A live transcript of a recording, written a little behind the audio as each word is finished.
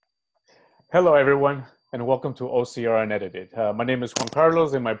Hello, everyone, and welcome to OCR Unedited. My name is Juan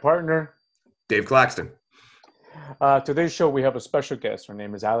Carlos, and my partner. Dave Claxton. Today's show, we have a special guest. Her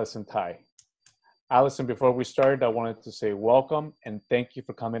name is Allison Tai. Allison, before we start, I wanted to say welcome and thank you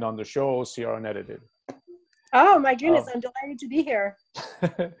for coming on the show, OCR Unedited. Oh, my goodness. I'm delighted to be here.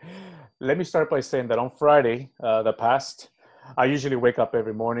 Let me start by saying that on Friday, I usually wake up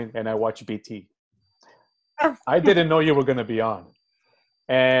every morning and I watch BT. Oh. I didn't know you were going to be on.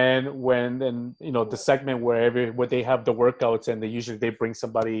 And the segment where they have the workouts and they bring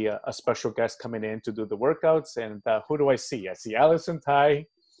somebody, a special guest coming in to do the workouts. And who do I see? I see Allison Tai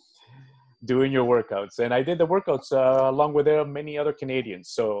doing your workouts. And I did the workouts along with many other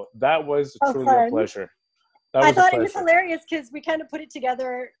Canadians. So that was truly a pleasure. I thought it was hilarious because we kind of put it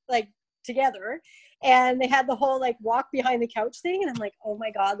together, and they had the whole walk behind the couch thing. And I'm like, oh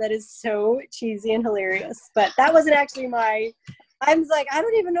my God, that is so cheesy and hilarious. But that wasn't actually I was like, I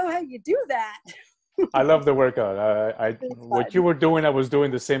don't even know how you do that. I love the workout. What you were doing, I was doing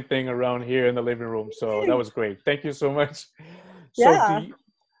the same thing around here in the living room. So that was great. Thank you so much. Yeah.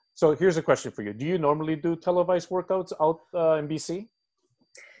 So here's a question for you. Do you normally do televised workouts out in BC?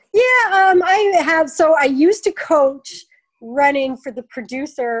 Yeah, I have. So I used to coach running for the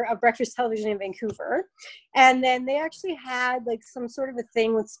producer of Breakfast Television in Vancouver. And then they actually had some sort of a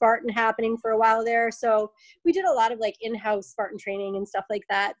thing with Spartan happening for a while there. So we did a lot of in-house Spartan training and stuff like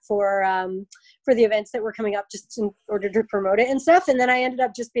that for the events that were coming up just in order to promote it and stuff. And then I ended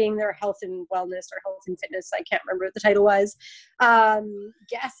up just being their health and wellness or health and fitness. I can't remember what the title was.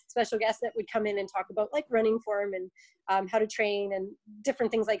 Special guests that would come in and talk about running form and how to train and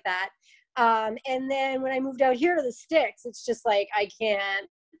different things like that. And then when I moved out here to the sticks, it's just I can't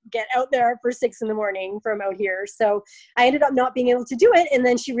get out there for 6 a.m. from out here. So I ended up not being able to do it. And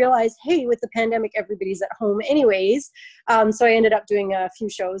then she realized, hey, with the pandemic, everybody's at home anyways. So I ended up doing a few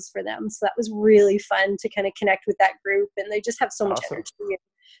shows for them. So that was really fun to kind of connect with that group. And they just have so much energy.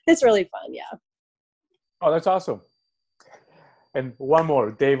 It's really fun. Yeah. Oh, that's awesome. And one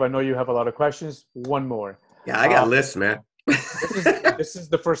more, Dave, I know you have a lot of questions. One more. Yeah, I got lists, man. This is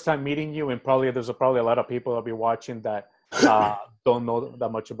the first time meeting you, and there's probably a lot of people that'll be watching that don't know that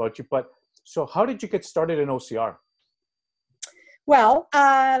much about you. But so how did you get started in OCR? Well,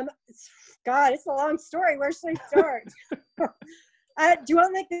 God, it's a long story. Where should I start? Do you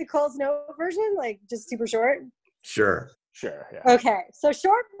want the Cole's Note version, just super short? Sure. Yeah. Okay, so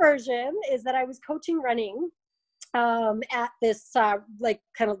short version is that I was coaching running at this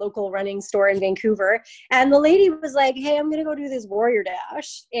kind of local running store in Vancouver, and the lady was like, hey, I'm gonna go do this Warrior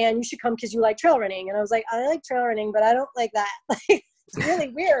Dash and you should come because you like trail running. And I was like, I like trail running, but I don't like that. It's really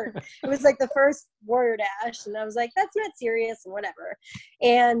weird. It was the first Warrior Dash, and I was like, that's not serious and whatever.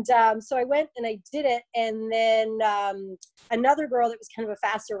 And so I went and I did it, and then another girl that was kind of a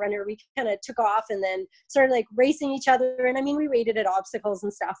faster runner, we kind of took off and then started racing each other. And I mean, we waited at obstacles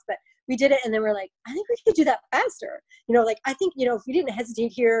and stuff, but we did it, and then we're like, I think we could do that faster. I think, if we didn't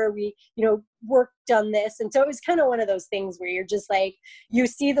hesitate here, we, worked on this. And so it was kind of one of those things where you're just you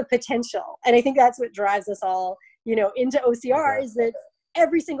see the potential. And I think that's what drives us all, into OCR is that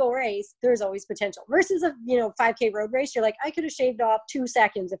every single race, there's always potential versus a, 5K road race. You're I could have shaved off 2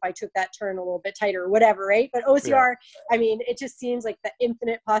 seconds if I took that turn a little bit tighter or whatever. Right. But OCR, I mean, it just seems like the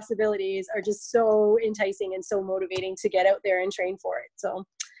infinite possibilities are just so enticing and so motivating to get out there and train for it. So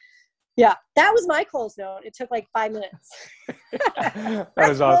yeah, that was my Cole's Note. It took 5 minutes. That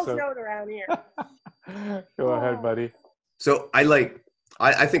was awesome. Cole's Note around here. Go ahead, buddy. So I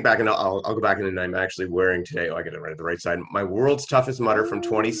think back, and I'll go back, and I'm actually wearing today. Oh, I got it right at the right side. My World's Toughest Mudder from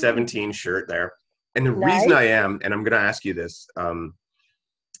 2017 shirt there. And the reason I am, and I'm going to ask you this.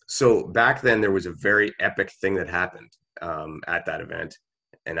 So back then there was a very epic thing that happened at that event,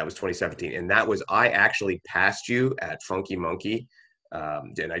 and that was 2017. And that was, I actually passed you at Funky Monkey.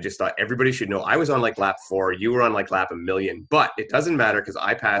 And I just thought everybody should know I was on lap 4, you were on lap 1,000,000, but it doesn't matter because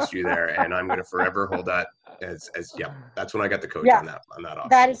I passed you there, and I'm going to forever hold that as that's when I got the coach on that option.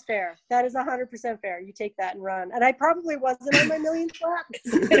 That is fair. That is 100% fair. You take that and run. And I probably wasn't on my 1,000,000th lap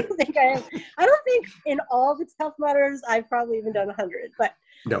because I don't think I am. I don't think in all the Tough Mudders I've probably even done 100, but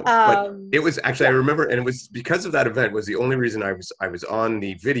no, but it was actually, I remember, and it was because of that event was the only reason I was on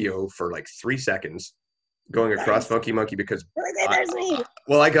the video for 3 seconds going across Funky Monkey because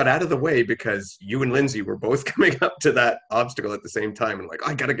I got out of the way because you and Lindsay were both coming up to that obstacle at the same time, and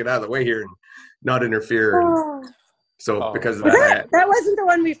I got to get out of the way here and not interfere. And so because of that wasn't the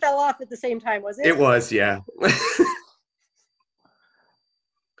one we fell off at the same time, was it? It was, yeah.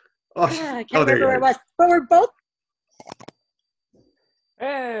 I can't remember where it was, but we're both.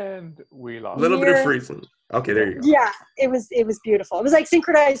 And we lost. A little bit of freezing. Okay, there you go. Yeah, it was beautiful. It was like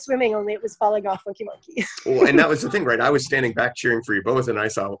synchronized swimming, only it was falling off Funky Monkey. Well, and that was the thing, right? I was standing back cheering for you both, and I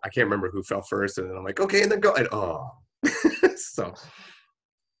can't remember who fell first, and then I'm like, okay, and then go, and so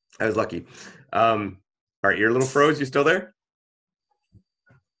I was lucky. All right, your little froze, you still there?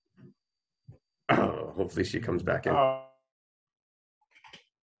 Oh, hopefully she comes back in.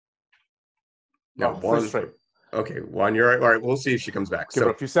 No, one. Straight. Okay, one, you're right. All right, we'll see if she comes back. Give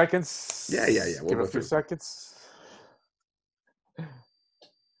her a few seconds. Yeah. We'll Give her go a few through. seconds.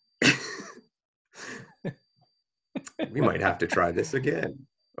 We might have to try this again.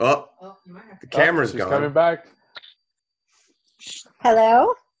 Oh, the camera's she's gone. coming back.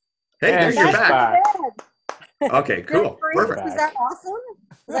 Hello? Hey, And there you're she's back. back. Okay, cool. Perfect. Was that awesome?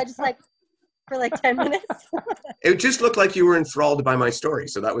 Was I just like for like 10 minutes? It just looked like you were enthralled by my story,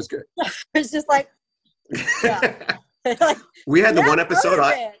 so that was good. It's just like, yeah. Like, We had the one episode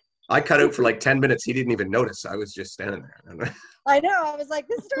perfect. I cut out for like 10 minutes. He didn't even notice. I was just standing there. I know. I was like,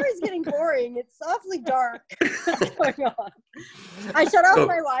 this story's getting boring. It's awfully dark. What's going on? I shut off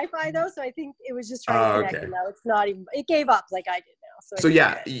my Wi-Fi though, so I think it was just trying to connect. Okay. And now it's not even. It gave up like I did now. So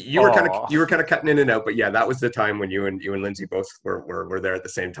yeah, you were kind of cutting in and out, but yeah, that was the time when you and Lindsay both were there at the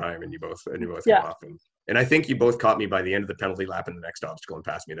same time, and you both came off, and I think you both caught me by the end of the penalty lap in the next obstacle and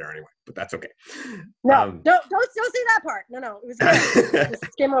passed me there anyway. But that's okay. No, don't say that part. No, it was good. Just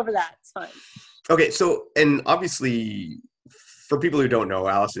skim over that. It's fine. Okay, so and obviously, for people who don't know,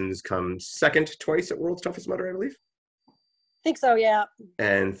 Allison's come second twice at World's Toughest Mudder, I believe. I think so. Yeah.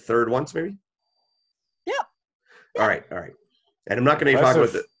 And third once, maybe. Yeah. All right. And I'm not going to talk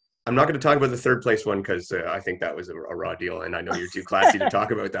about the third place one because I think that was a raw deal, and I know you're too classy to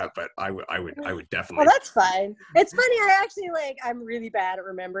talk about that. But I would definitely. Well, that's fine. It's funny. I'm really bad at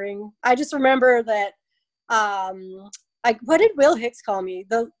remembering. I just remember that. What did Will Hicks call me?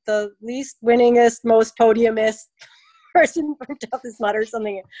 The least winningest, most podiumist person from Toughest Mudder or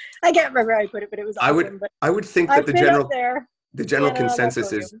something. I can't remember how I put it, but it was awesome. I would think that the general Yeah,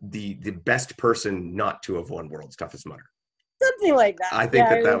 consensus is the best person not to have won World's Toughest Mudder. Something like that. I think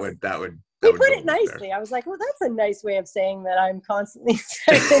that would. He put it nicely. There. I was like, well, that's a nice way of saying that I'm constantly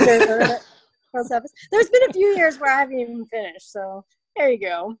second or third. There's been a few years where I haven't even finished. So there you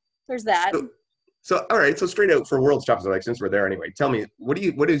go. There's that. So all right. So straight out for World's Toughest, like since we're there anyway, tell me what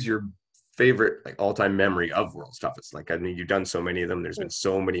is your favorite like all-time memory of World's Toughest? Like I mean, you've done so many of them. There's been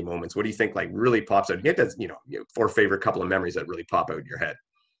so many moments. What do you think like really pops out? You get to four favorite couple of memories that really pop out in your head.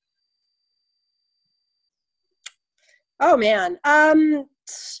 Oh man.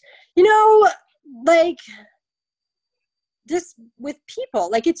 Like just with people,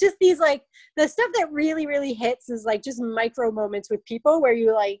 like it's just these like the stuff that really, really hits is like just micro moments with people where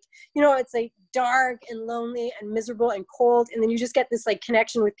you like, it's like dark and lonely and miserable and cold. And then you just get this like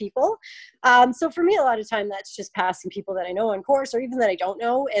connection with people. So for me, a lot of time that's just passing people that I know on course or even that I don't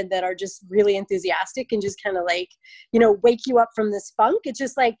know and that are just really enthusiastic and just kind of like, wake you up from this funk. It's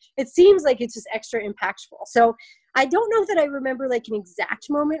just like, it seems like it's just extra impactful. So I don't know that I remember like an exact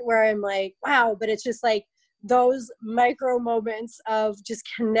moment where I'm like, wow, but it's just like those micro moments of just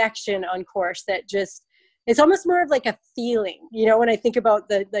connection on course that just, it's almost more of like a feeling, when I think about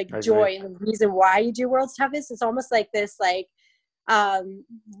the like joy and the reason why you do World's Toughest, it's almost like this, like,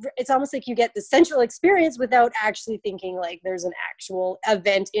 it's almost like you get the central experience without actually thinking like there's an actual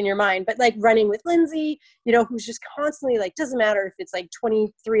event in your mind, but like running with Lindsay, who's just constantly like, doesn't matter if it's like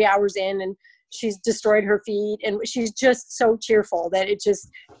 23 hours in and she's destroyed her feet and she's just so cheerful that it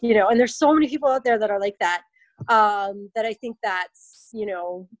just, and there's so many people out there that are like that, that I think that's,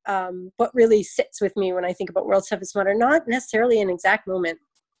 what really sits with me when I think about World's Toughest Mudder, not necessarily an exact moment.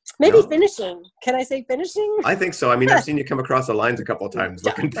 Maybe finishing. Can I say finishing? I think so. I mean, I've seen you come across the lines a couple of times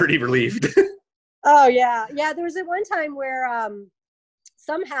looking pretty relieved. Oh, yeah. Yeah, there was at one time where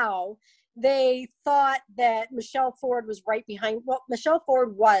somehow they thought that Michelle Ford was right behind. Well, Michelle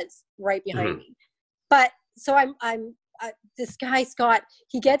Ford was right behind me. But so I'm this guy, Scott,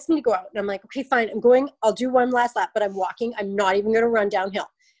 he gets me to go out. And I'm like, okay, fine. I'll do one last lap, but I'm walking. I'm not even going to run downhill.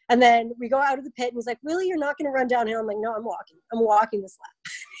 And then we go out of the pit and he's like, really, you're not going to run downhill? I'm like, no, I'm walking. I'm walking this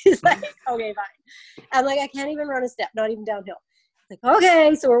lap. He's like, okay, fine. I'm like, I can't even run a step, not even downhill. He's like,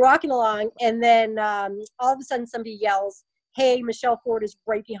 okay. So we're walking along. And then all of a sudden somebody yells, hey, Michelle Ford is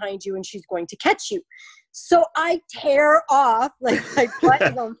right behind you and she's going to catch you. So I tear off, like my butt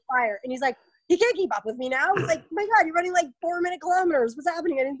is on fire. And he's like, he can't keep up with me now. It's like, oh my God, you're running like 4-minute kilometers. What's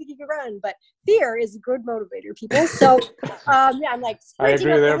happening? I didn't think you could run. But fear is a good motivator, people. So I'm like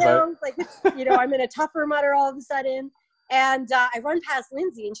sprinting up the hills. Like, it's, I'm in a tougher mudder all of a sudden. And I run past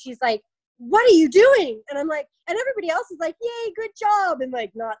Lindsay and she's like, what are you doing? And I'm like, and everybody else is like, yay, good job. And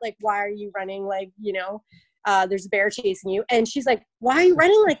like, not like, why are you running? Like, you know, there's a bear chasing you. And she's like, why are you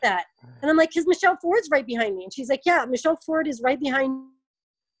running like that? And I'm like, because Michelle Ford's right behind me. And she's like, yeah, Michelle Ford is right behind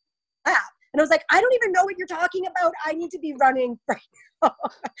that. And I was like, I don't even know what you're talking about. I need to be running right now.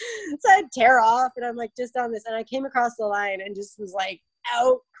 So I'd tear off, and I'm like, just on this. And I came across the line and just was like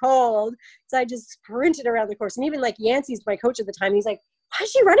out cold. So I just sprinted around the course. And even like Yancey's my coach at the time. He's like, why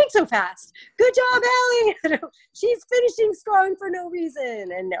is she running so fast? Good job, Allie. She's finishing strong for no reason.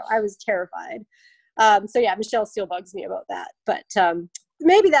 And no, I was terrified. So yeah, Michelle still bugs me about that. But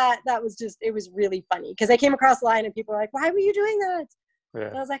maybe that was just, it was really funny because I came across the line and people were like, why were you doing that? Yeah.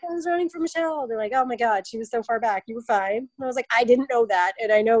 And I was like, I was running for Michelle. They're like, oh my God, she was so far back. You were fine. And I was like, I didn't know that.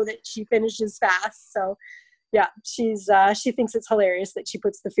 And I know that she finishes fast. So yeah, she thinks it's hilarious that she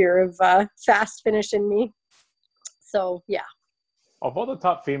puts the fear of fast finish in me. So yeah. Of all the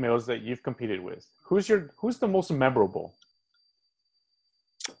top females that you've competed with, who's the most memorable?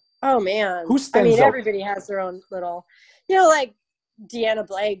 Oh man. Who stands out? Everybody has their own little, you know, like Deanna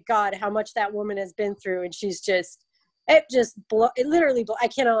Blake, God, how much that woman has been through. And she's just, it literally, I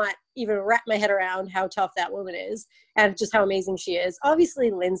cannot even wrap my head around how tough that woman is and just how amazing she is. Obviously,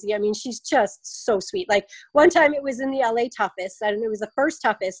 Lindsay, I mean, she's just so sweet. Like one time it was in the LA toughest, and it was the first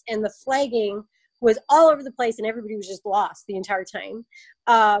toughest, and the flagging was all over the place and everybody was just lost the entire time.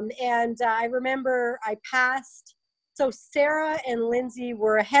 I remember I passed, so Sarah and Lindsay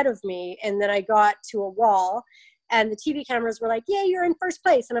were ahead of me, and then I got to a wall. And the TV cameras were like, yeah, you're in first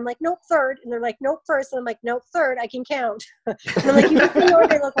place. And I'm like, nope, third. And they're like, nope, first. And I'm like, nope, third. I can count. And I'm like, you just know what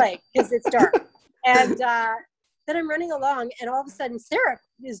they look like because it's dark. And then I'm running along, and all of a sudden Sarah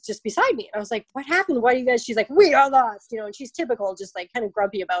is just beside me. And I was like, what happened? Why are you guys? She's like, we are lost. You know, and she's typical, just like kind of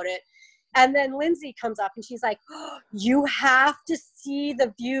grumpy about it. And then Lindsay comes up and she's like, oh, you have to see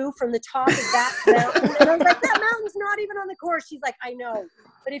the view from the top of that mountain. And I was like, that mountain's not even on the course. She's like, I know.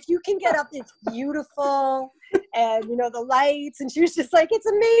 But if you can get up, it's beautiful. And, you know, the lights. And she was just like, it's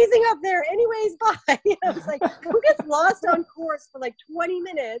amazing up there. Anyways, bye. And I was like, who gets lost on course for like 20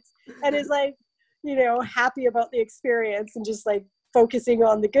 minutes and is like, you know, happy about the experience and just like focusing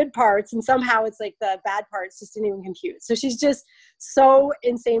on the good parts, and somehow it's like the bad parts just didn't even compute. So she's just so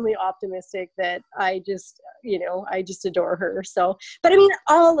insanely optimistic that I just adore her. So, but I mean,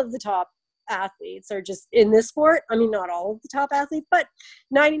 all of the top athletes are just in this sport. I mean, not all of the top athletes, but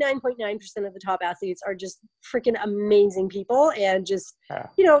 99.9% of the top athletes are just freaking amazing people, and just,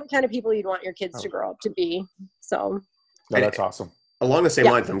 you know, kind of people you'd want your kids to grow up to be. So no, that's awesome. Along the same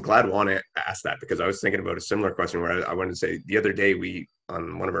lines, I'm glad Juana asked that, because I was thinking about a similar question where I wanted to say the other day,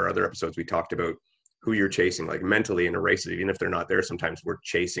 on one of our other episodes, we talked about who you're chasing, like mentally in a race. Even if they're not there, sometimes we're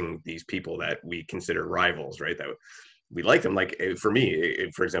chasing these people that we consider rivals, right? That we like them. Like for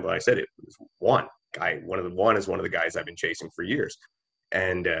me, for example, I said it was Juan is one of the guys I've been chasing for years.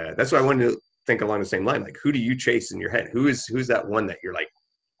 And that's why I wanted to think along the same line. Like, who do you chase in your head? Who's that one that you're like,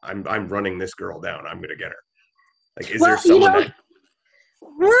 I'm running this girl down. I'm going to get her. Like, is there someone that...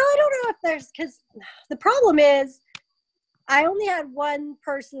 Well, I don't know if there's, because the problem is I only had one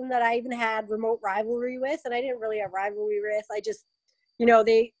person that I even had remote rivalry with, and I didn't really have rivalry with. I just, you know,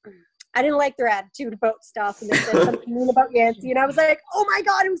 I didn't like their attitude about stuff, and they said something mean about Yancey, and I was like, oh my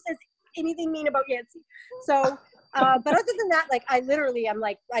God, who says anything mean about Yancey? So, but other than that, like, I'm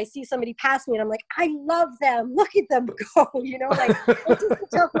like, I see somebody pass me and I'm like, I love them. Look at them go, you know, like, it's just a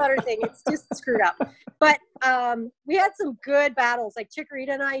tough Mudder thing. It's just screwed up. But we had some good battles. Like Chikorita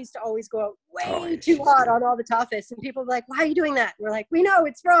and I used to always go out way too hot on all the toughest. And people were like, why are you doing that? And we're like, we know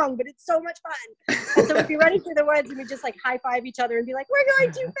it's wrong, but it's so much fun. And so we'd be running through the woods and we'd just like high five each other and be like, we're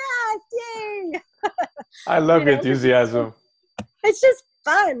going too fast. Yay. I love your enthusiasm. It's just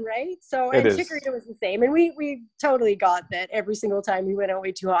fun, right? So, and Chikorita was the same, and we totally got that every single time we went out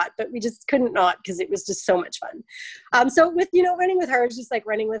way too hot, but we just couldn't not, because it was just so much fun. So with, you know, running with her is just like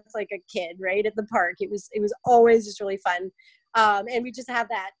running with like a kid, right, at the park. It was always just really fun, and we just have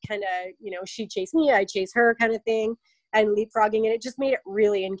that kind of, you know, she chased me, I chase her kind of thing, and leapfrogging, and it just made it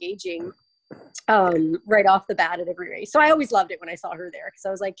really engaging right off the bat at every race. So I always loved it when I saw her there, because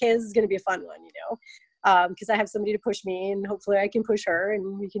I was like, okay, this is going to be a fun one, you know. Because I have somebody to push me, and hopefully I can push her,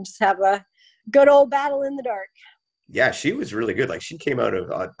 and we can just have a good old battle in the dark. Yeah, she was really good. Like, she came out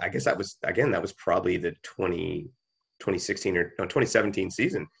of, I guess that was probably the 2016 or 2017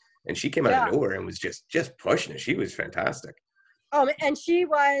 season. And she came out of nowhere and was just pushing it. She was fantastic. And she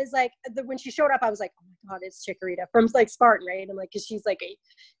was like, when she showed up, I was like, oh my God, it's Chikorita from like Spartan, right? I'm like, cause she's like a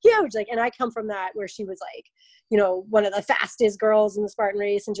huge, like, and I come from that where she was like, you know, one of the fastest girls in the Spartan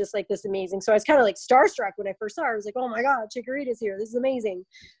race and just like this amazing. So I was kind of like starstruck when I first saw her. I was like, oh my God, Chikorita's here. This is amazing.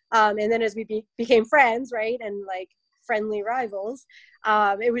 And then as we became friends, right, and like friendly rivals,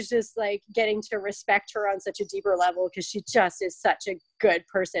 it was just like getting to respect her on such a deeper level because she just is such a good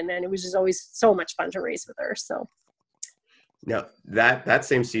person. And it was just always so much fun to race with her. So. Now that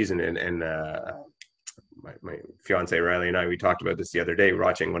same season, and my fiance Riley and I, we talked about this the other day,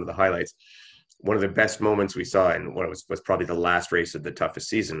 watching one of the highlights. One of the best moments we saw, and what was probably the last race of the toughest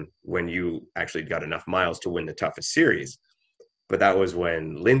season, when you actually got enough miles to win the toughest series. But that was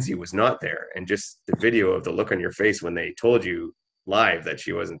when Lindsay was not there, and just the video of the look on your face when they told you live that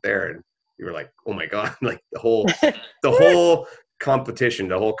she wasn't there, and you were like, "Oh my God!" Like the whole competition,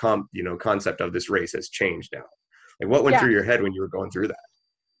 the whole concept of this race has changed now. Like, what went through your head when you were going through that?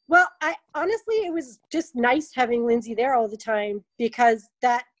 Well, I honestly, it was just nice having Lindsay there all the time because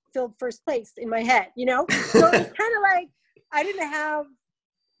that filled first place in my head, you know? So it was kind of like, I didn't have,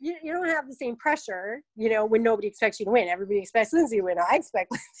 you don't have the same pressure, you know, when nobody expects you to win. Everybody expects Lindsay to win. I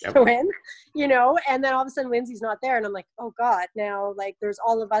expect Lindsay to win, you know? And then all of a sudden Lindsay's not there. And I'm like, oh God, now like there's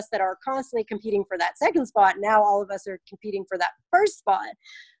all of us that are constantly competing for that second spot. Now all of us are competing for that first spot.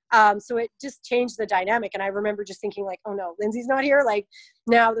 So it just changed the dynamic. And I remember just thinking like, oh no, Lindsay's not here. Like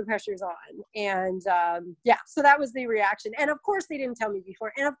now the pressure's on. And so that was the reaction. And of course they didn't tell me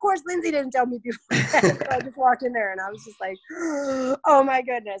before. And of course Lindsay didn't tell me before. So I just walked in there and I was just like, oh my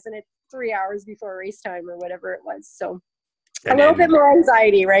goodness. And it's 3 hours before race time or whatever it was. So a little bit more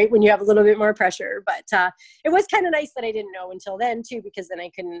anxiety, right? When you have a little bit more pressure. But it was kind of nice that I didn't know until then too, because then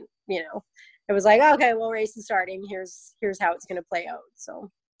I couldn't, you know, it was like, okay, well, race is starting. Here's how it's going to play out.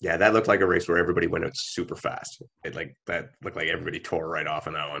 So. Yeah, that looked like a race where everybody went out super fast. That looked like everybody tore right off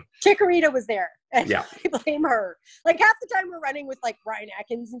on that one. Chikorita was there. And yeah. I blame her. Like half the time we're running with like Ryan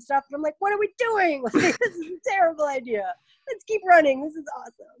Atkins and stuff. And I'm like, what are we doing? Like, this is a terrible idea. Let's keep running. This is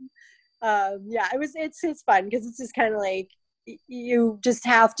awesome. It's fun because it's just kind of like you just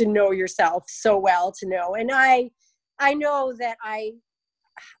have to know yourself so well to know. And I know that I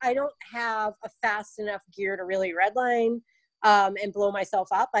don't have a fast enough gear to really redline. And blow myself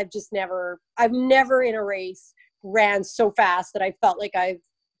up. I've never in a race ran so fast that I felt like I've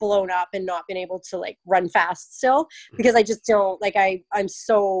blown up and not been able to like run fast still, because I just don't like, I'm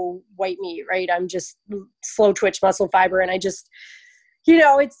so white meat, right? I'm just slow twitch muscle fiber. And I just, you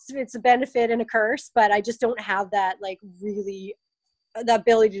know, it's a benefit and a curse, but I just don't have that like really, the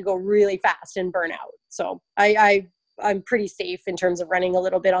ability to go really fast and burn out. So I'm pretty safe in terms of running a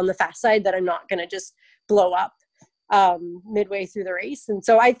little bit on the fast side, that I'm not going to just blow up midway through the race. And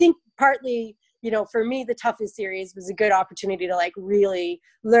so I think partly, you know, for me, the toughest series was a good opportunity to like really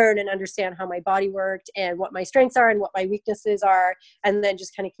learn and understand how my body worked and what my strengths are and what my weaknesses are. And then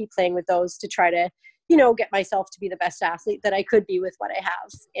just kind of keep playing with those to try to, you know, get myself to be the best athlete that I could be with what I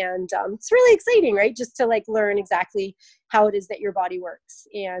have. And it's really exciting, right? Just to like learn exactly how it is that your body works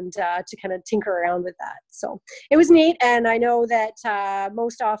and to kind of tinker around with that. So it was neat. And I know that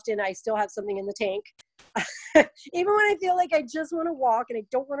most often I still have something in the tank. Even when I feel like I just want to walk and I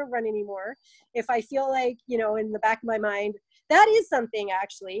don't want to run anymore, if I feel like, you know, in the back of my mind, that is something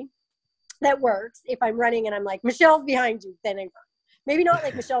actually that works. If I'm running and I'm like, Michelle's behind you, then I run. Maybe not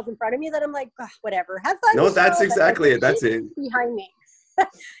like Michelle's in front of me, that I'm like, oh, whatever, have fun. No, Michelle. that's exactly like, it. That's it. Behind me.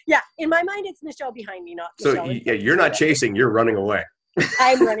 Yeah, in my mind, it's Michelle behind me, not Michelle. So yeah, you're not chasing, you're running away.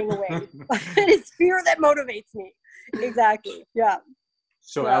 I'm running away. It's fear that motivates me. Exactly. Yeah.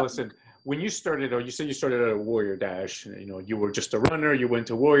 So yeah. Allison, when you started, or you said you started at a Warrior Dash, you know, you were just a runner, you went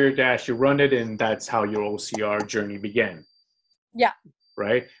to Warrior Dash, you run it, and that's how your OCR journey began. Yeah.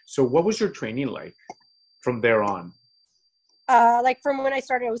 Right? So what was your training like from there on? Like from when I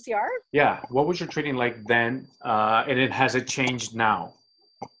started OCR? Yeah. What was your training like then? And has it changed now?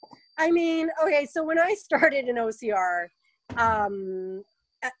 I mean, okay, so when I started in OCR,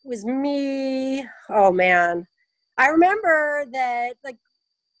 it was me. Oh man. I remember that like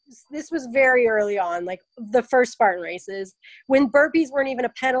this was very early on, like the first Spartan races, when burpees weren't even a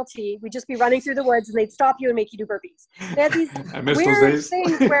penalty. We'd just be running through the woods and they'd stop you and make you do burpees. They had these weird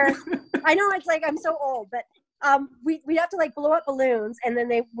things where, I know it's like, I'm so old, but we'd have to like blow up balloons and then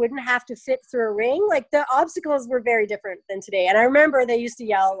they wouldn't have to fit through a ring. Like the obstacles were very different than today. And I remember they used to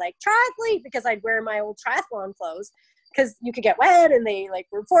yell like triathlete because I'd wear my old triathlon clothes, because you could get wet and they like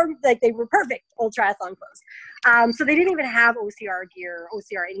were they were perfect old triathlon clothes. So they didn't even have OCR gear,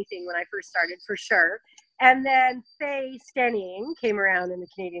 OCR anything when I first started, for sure. And then Faye Stenning came around in the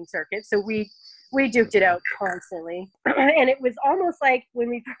Canadian circuit. So we We duked it out constantly. And it was almost like when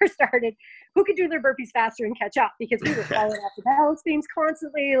we first started, who could do their burpees faster and catch up, because we were falling off the balance beams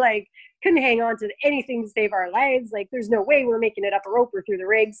constantly, like couldn't hang on to anything to save our lives. Like there's no way we're making it up a rope or through the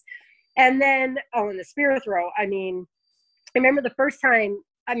rigs. And then, in the spear throw, I mean, I remember the first time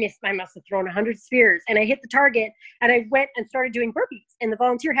I must have thrown 100 spears, and I hit the target, and I went and started doing burpees, and the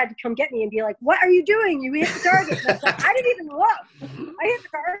volunteer had to come get me and be like, what are you doing? You hit the target. And I was like, I didn't even look. I hit the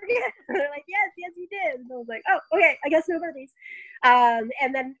target. And they're like, yes, you did. And I was like, oh, okay, I guess no burpees.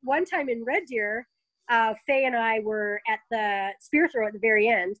 And then one time in Red Deer, Faye and I were at the spear throw at the very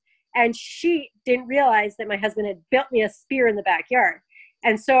end, and she didn't realize that my husband had built me a spear in the backyard.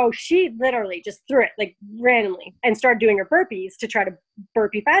 And so she literally just threw it like randomly and started doing her burpees to try to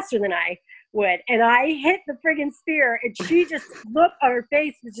burpee faster than I would. And I hit the friggin' spear, and she just looked on her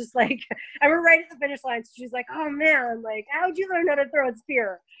face, was just like, and we're right at the finish line. So she's like, oh man, like, how'd you learn how to throw a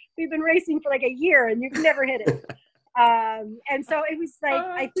spear? We've been racing for like a year and you've never hit it. And so it was like,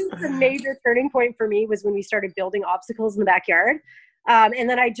 I think the major turning point for me was when we started building obstacles in the backyard. And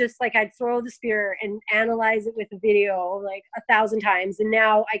then I just like, I'd throw the spear and analyze it with a video like 1,000 times. And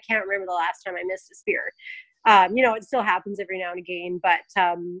now I can't remember the last time I missed a spear. It still happens every now and again, but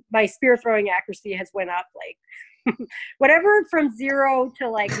my spear throwing accuracy has went up like whatever from 0 to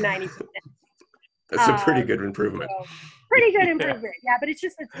like 90%. That's a pretty good improvement. So, pretty good improvement. Yeah, but it's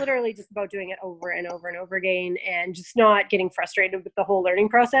literally just about doing it over and over and over again, and just not getting frustrated with the whole learning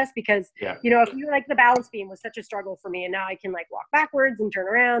process, because, if you like, the balance beam was such a struggle for me, and now I can like walk backwards and turn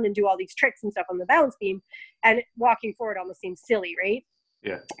around and do all these tricks and stuff on the balance beam, and walking forward almost seems silly, right?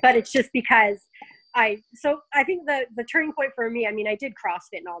 Yeah. But it's just because I think the turning point for me, I mean, I did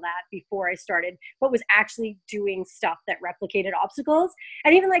CrossFit and all that before I started, but was actually doing stuff that replicated obstacles.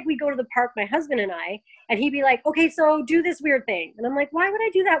 And even like we go to the park, my husband and I, and he'd be like, okay, so do this weird thing. And I'm like, why would I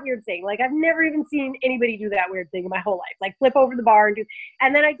do that weird thing? Like, I've never even seen anybody do that weird thing in my whole life. Like flip over the bar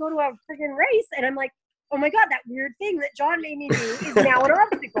and then I go to a friggin' race and I'm like, oh my God, that weird thing that John made me do is now an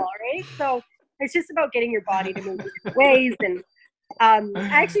obstacle, right? So it's just about getting your body to move different ways. And I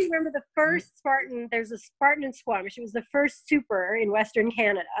actually remember the first Spartan, there's a Spartan in Squamish. It was the first super in Western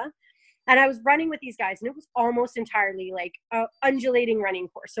Canada. And I was running with these guys, and it was almost entirely like a undulating running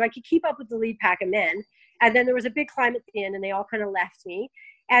course. So I could keep up with the lead pack of men. And then there was a big climb at the end, and they all kind of left me.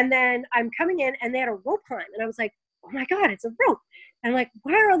 And then I'm coming in, and they had a rope climb. And I was like, oh my God, it's a rope. And I'm like,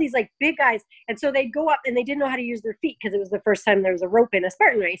 why are all these like big guys? And so they'd go up, and they didn't know how to use their feet, because it was the first time there was a rope in a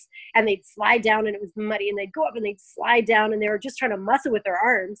Spartan race. And they'd slide down, and it was muddy, and they'd go up and they'd slide down, and they were just trying to muscle with their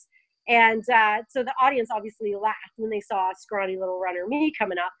arms. And so the audience obviously laughed when they saw a scrawny little runner, me,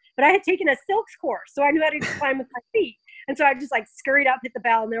 coming up. But I had taken a silks course, so I knew how to climb with my feet. And so I just like scurried up, hit the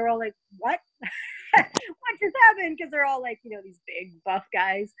bell, and they were all like, what? What just happened? Because they're all like, these big buff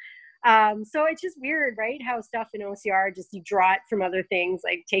guys. So it's just weird, right? How stuff in OCR, just you draw it from other things,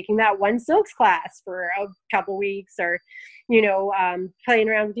 like taking that one silks class for a couple weeks, or, playing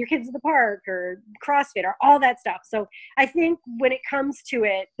around with your kids at the park, or CrossFit, or all that stuff. So I think when it comes to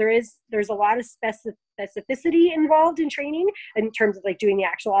it, there's a lot of specificity involved in training in terms of like doing the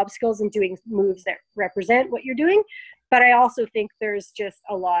actual obstacles and doing moves that represent what you're doing. But I also think there's just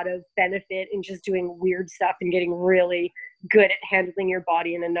a lot of benefit in just doing weird stuff and getting really good at handling your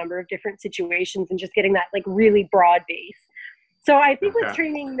body in a number of different situations, and just getting that like really broad base. So I think with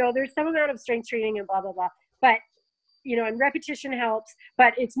training, there's some amount of strength training and blah, blah, blah. But, and repetition helps,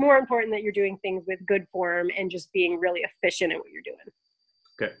 but it's more important that you're doing things with good form and just being really efficient at what you're doing.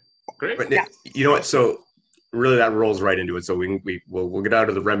 Okay, great. But you know what? So really that rolls right into it. So we'll get out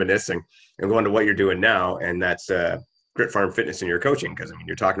of the reminiscing and go on to what you're doing now. And that's Grit Farm Fitness and your coaching. Cause I mean,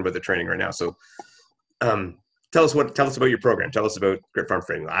 you're talking about the training right now. So tell us about your program. Tell us about Grit Farm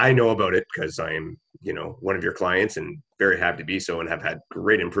Fitness. I know about it because I am, one of your clients, and very happy to be so, and have had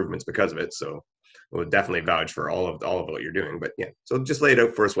great improvements because of it. So I would definitely vouch for all of what you're doing. But yeah, so just lay it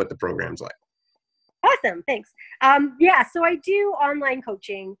out for us what the program's like. Awesome. Thanks. So I do online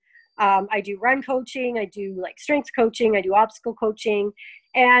coaching. I do run coaching. I do like strength coaching. I do obstacle coaching.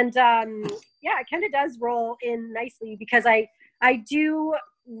 And it kind of does roll in nicely, because I do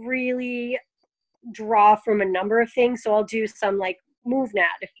really draw from a number of things. So I'll do some like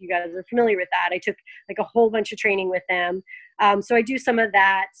MoveNat, if you guys are familiar with that. I took like a whole bunch of training with them. So I do some of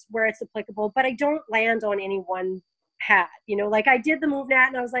that where it's applicable, but I don't land on any one path. Like I did the MoveNat,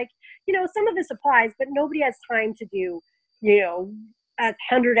 and I was like, some of this applies, but nobody has time to do,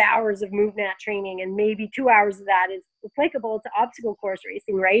 100 hours of MoveNat training, and maybe 2 hours of that is applicable to obstacle course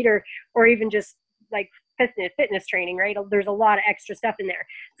racing, right? Or even just like fitness training, right? There's a lot of extra stuff in there.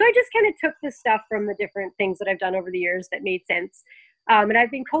 So I just kind of took this stuff from the different things that I've done over the years that made sense. And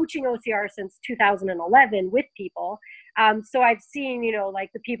I've been coaching OCR since 2011 with people. So I've seen,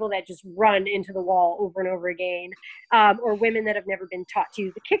 like the people that just run into the wall over and over again, or women that have never been taught to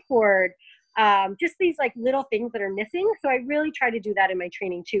use the kickboard, just these like little things that are missing. So I really try to do that in my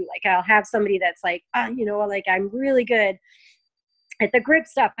training too. Like I'll have somebody that's like, like I'm really good at the grip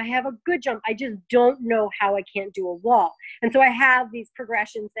stuff. I have a good jump. I just don't know how I can't do a wall. And so I have these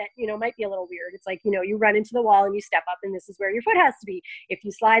progressions that, might be a little weird. It's like, you run into the wall and you step up and this is where your foot has to be. If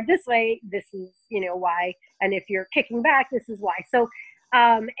you slide this way, this is, why. And if you're kicking back, this is why. So,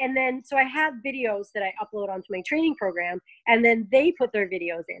 so I have videos that I upload onto my training program, and then they put their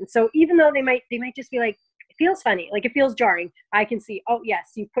videos in. So even though they might just be like, it feels funny, like it feels jarring, I can see, oh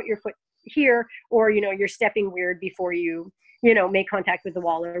yes, you put your foot here, or, you're stepping weird before you make contact with the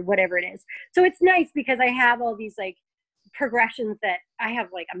wall or whatever it is. So it's nice because I have all these like progressions that I have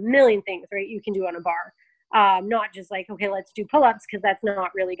like a million things, right? You can do on a bar. Not just like, okay, let's do pull-ups, because that's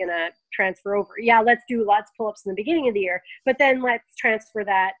not really going to transfer over. Yeah, let's do lots of pull-ups in the beginning of the year, but then let's transfer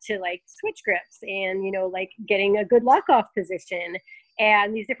that to like switch grips and, like getting a good lock-off position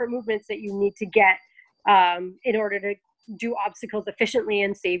and these different movements that you need to get in order to do obstacles efficiently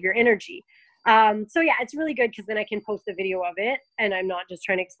and save your energy. So yeah, it's really good because then I can post a video of it and I'm not just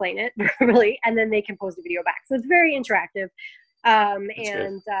trying to explain it verbally, and then they can post a video back. So it's very interactive.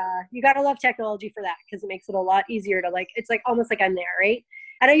 You gotta love technology for that, because it makes it a lot easier to like, it's like almost like I'm there, right?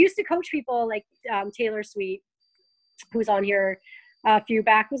 And I used to coach people like Taylor Sweet, who's on here a few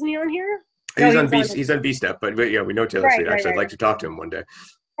back. Wasn't he on here? He's on B-Step, but yeah, we know Taylor Sweet. Actually, I'd like to talk to him one day.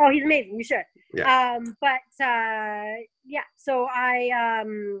 Oh, he's amazing. You should. Yeah. So I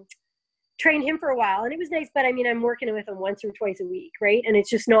trained him for a while, and it was nice, but I mean, I'm working with him once or twice a week, right? And it's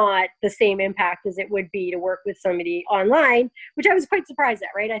just not the same impact as it would be to work with somebody online, which I was quite surprised at,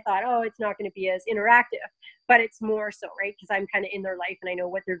 right? I thought, oh, it's not going to be as interactive, but it's more so, right? Because I'm kind of in their life and I know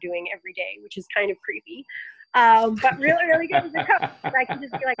what they're doing every day, which is kind of creepy. But really, really good as a coach. I can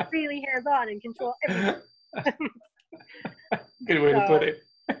just be like really hands-on and control everything. Good way to put it.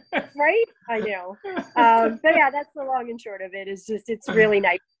 Right? I know. But yeah, that's the long and short of it. Is just, it's really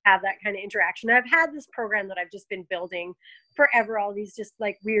nice to have that kind of interaction. I've had this program that I've just been building forever, all these just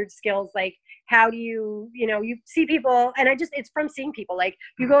like weird skills, like how do you see people, and it's from seeing people, like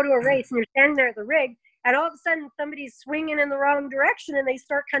you go to a race and you're standing there at the rig, and all of a sudden somebody's swinging in the wrong direction and they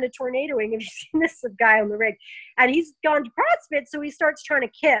start kind of tornadoing. Have you seen this guy on the rig? And he's gone to CrossFit, so he starts trying to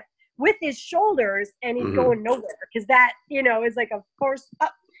kip with his shoulders, and he's going nowhere, because that, is like a force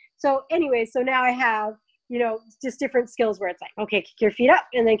up. So anyway, so now I have, just different skills where it's like, okay, kick your feet up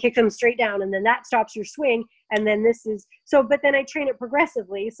and then kick them straight down, and then that stops your swing. And then this is, but then I train it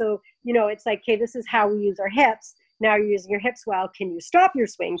progressively. So, it's like, okay, this is how we use our hips. Now you're using your hips well. Can you stop your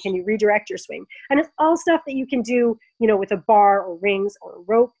swing? Can you redirect your swing? And it's all stuff that you can do, with a bar or rings or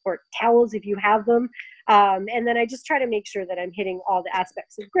rope or towels if you have them. And then I just try to make sure that I'm hitting all the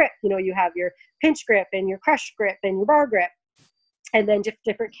aspects of grip. You have your pinch grip and your crush grip and your bar grip, and then just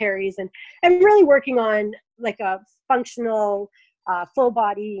different carries, and really working on like a functional, full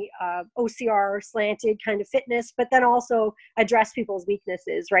body, OCR slanted kind of fitness, but then also address people's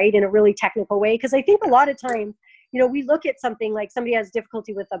weaknesses, right, in a really technical way. Because I think a lot of times, we look at something like somebody has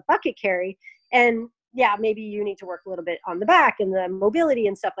difficulty with a bucket carry, and yeah, maybe you need to work a little bit on the back and the mobility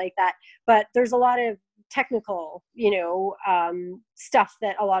and stuff like that. But there's a lot of technical, stuff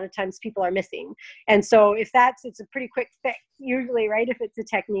that a lot of times people are missing. And so it's a pretty quick fix usually, right? If it's a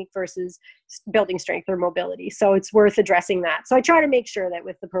technique versus building strength or mobility. So it's worth addressing that. So I try to make sure that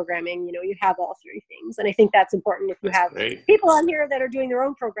with the programming, you have all three things. And I think that's important if you have people on here that are doing their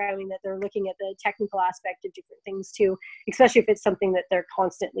own programming, that they're looking at the technical aspect of different things too, especially if it's something that they're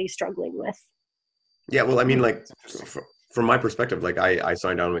constantly struggling with. Yeah. Well, I mean, like from my perspective, like I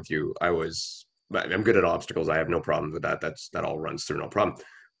signed on with you. I'm good at obstacles. I have no problem with that. That all runs through, no problem.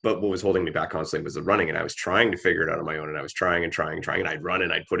 But what was holding me back constantly was the running, and I was trying to figure it out on my own, and I was trying, and I'd run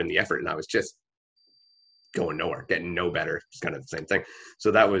and I'd put in the effort, and I was just going nowhere, getting no better. It's kind of the same thing. So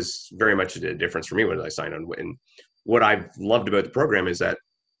that was very much a difference for me when I signed on. And what I've loved about the program is that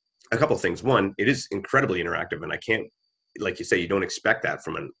a couple of things. One, it is incredibly interactive, and I can't, like you say, you don't expect that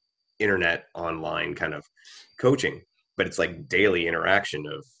from an internet online kind of coaching, but it's like daily interaction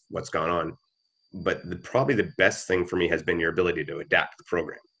of what's gone on. But probably the best thing for me has been your ability to adapt the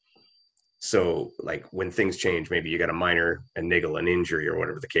program. So like when things change, maybe you got a niggle, an injury, or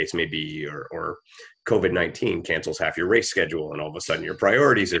whatever the case may be, or COVID-19 cancels half your race schedule, and all of a sudden your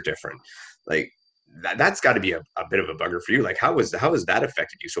priorities are different. Like that's got to be a bit of a bugger for you. Like how has that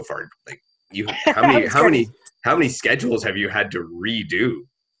affected you so far? Like how many schedules have you had to redo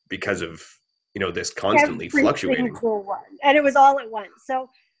because of this constantly fluctuating. And it was all at once. So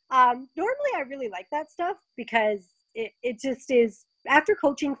normally I really like that stuff because it just is, after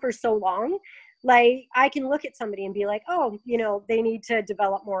coaching for so long, like I can look at somebody and be like, oh, they need to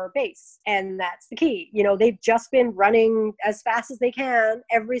develop more base. And that's the key. They've just been running as fast as they can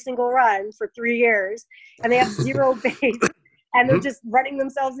every single run for 3 years, and they have zero base. And they're just running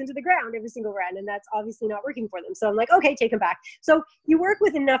themselves into the ground every single run. And that's obviously not working for them. So I'm like, okay, take them back. So you work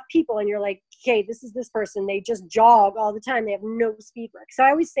with enough people and you're like, okay, this is this person. They just jog all the time. They have no speed work. So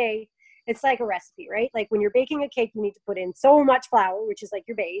I always say it's like a recipe, right? Like when you're baking a cake, you need to put in so much flour, which is like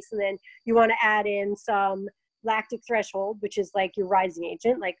your base. And then you want to add in some lactic threshold, which is like your rising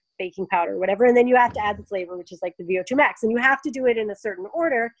agent, like baking powder or whatever. And then you have to add the flavor, which is like the VO2 max. And you have to do it in a certain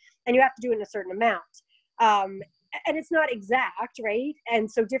order, and you have to do it in a certain amount. And it's not exact, right?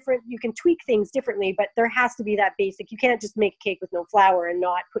 And so you can tweak things differently, but there has to be that basic. You can't just make a cake with no flour and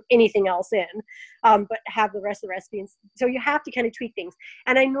not put anything else in, but have the rest of the recipe. And so you have to kind of tweak things.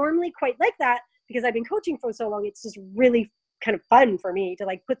 And I normally quite like that because I've been coaching for so long. It's just really kind of fun for me to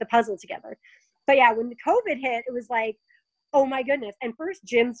like put the puzzle together. But yeah, when the COVID hit, it was like, oh my goodness. And first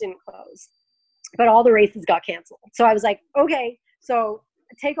gyms didn't close, but all the races got canceled. So I was like, okay, so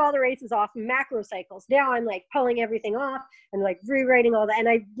take all the races off, macro cycles. Now I'm like pulling everything off and like rewriting all that. And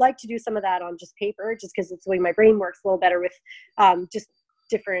I like to do some of that on just paper, just because it's the way my brain works a little better with just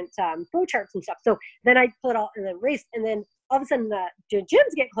different flow charts and stuff. So then I pull it all in the race, and then all of a sudden the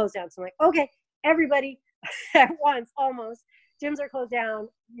gyms get closed down. So I'm like, okay, everybody at once, almost. Gyms are closed down.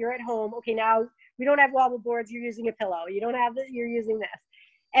 You're at home. Okay, now we don't have wobble boards. You're using a pillow. You don't have this. You're using this.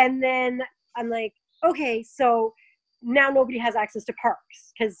 And then I'm like, okay, so now nobody has access to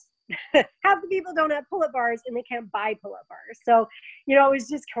parks because half the people don't have pull-up bars and they can't buy pull-up bars. So, it was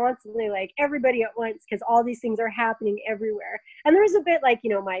just constantly like everybody at once because all these things are happening everywhere. And there was a bit like,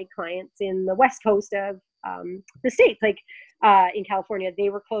 my clients in the West Coast of the States, like in California, they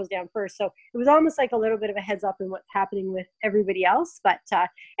were closed down first. So it was almost like a little bit of a heads up in what's happening with everybody else. But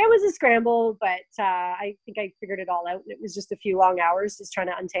it was a scramble, but I think I figured it all out. And it was just a few long hours just trying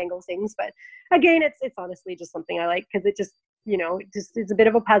to untangle things. But again, it's honestly just something I like because it just, it's a bit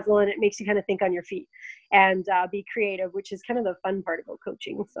of a puzzle, and it makes you kind of think on your feet and be creative, which is kind of the fun part about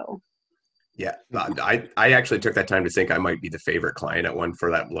coaching. So. Yeah, I actually took that time to think I might be the favorite client for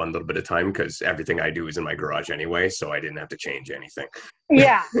that one little bit of time because everything I do is in my garage anyway, so I didn't have to change anything.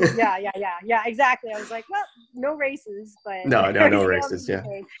 Yeah, exactly. I was like, well, no races, but no races, yeah.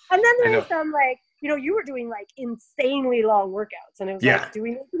 And then there was some like, you were doing like insanely long workouts, and it was like, do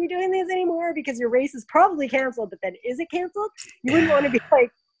we need to be doing these anymore because your race is probably canceled? But then, is it canceled? You wouldn't want to be like,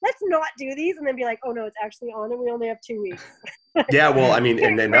 let's not do these, and then be like, oh no, it's actually on, and we only have 2 weeks. Yeah, well, I mean,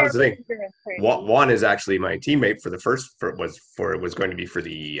 and then that was the thing. Juan is actually my teammate was going to be for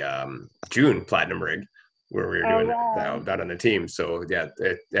the June Platinum Rig, where we were doing that on the team. So yeah,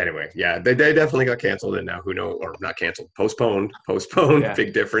 anyway, yeah, they definitely got canceled, and now who knows, or not canceled, postponed. Yeah.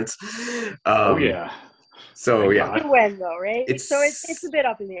 Big difference. Yeah. So yeah, when though, right? It's a bit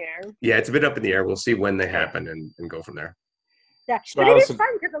up in the air. Yeah, it's a bit up in the air. We'll see when they happen and go from there. Yeah, but it is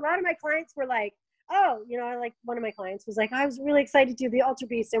fun because a lot of my clients were like, oh, like one of my clients was like, I was really excited to do the Ultra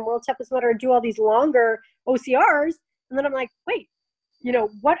Beast and World Toughest Mudder and do all these longer OCRs. And then I'm like, wait,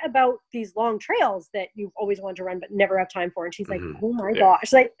 what about these long trails that you've always wanted to run but never have time for? And she's like, oh my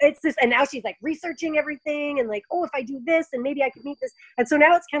gosh, like it's this. And now she's like researching everything and like, oh, if I do this and maybe I could meet this. And so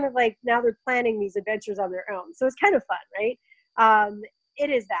now it's kind of like, now they're planning these adventures on their own. So it's kind of fun, right? It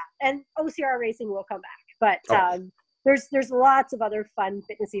is that. And OCR racing will come back, but there's lots of other fun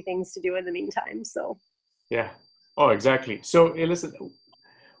fitnessy things to do in the meantime. So yeah. Oh, exactly. So listen,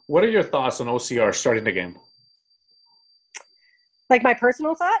 what are your thoughts on OCR starting again? Like my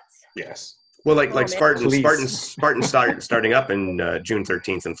personal thoughts? Yes. Well, like Spartan starting up in June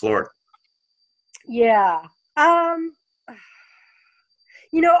 13th in Florida. Yeah. I'm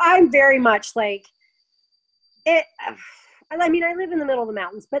very much like it. I mean, I live in the middle of the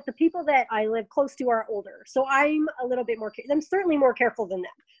mountains, but the people that I live close to are older. So I'm a little bit more, I'm certainly more careful than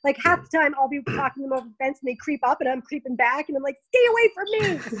them. Like half the time I'll be talking to them over the fence and they creep up and I'm creeping back and I'm like, stay away from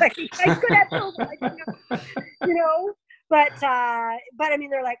me. Like, I could have told them, but I mean,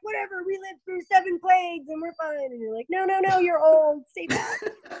 they're like, whatever, we lived through 7 plagues and we're fine. And you're like, no, you're old, stay back.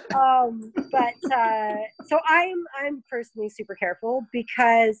 So I'm personally super careful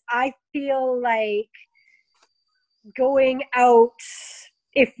because I feel like going out,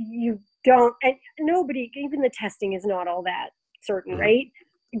 if you don't, and nobody, even the testing is not all that certain, right?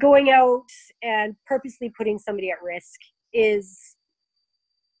 Going out and purposely putting somebody at risk is,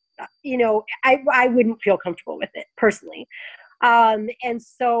 I wouldn't feel comfortable with it personally. And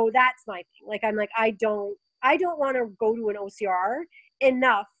so that's my thing. Like, I'm like, I don't want to go to an OCR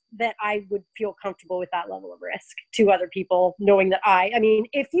enough that I would feel comfortable with that level of risk to other people, knowing that I mean,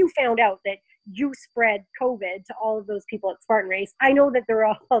 if you found out that you spread COVID to all of those people at Spartan Race, I know that they're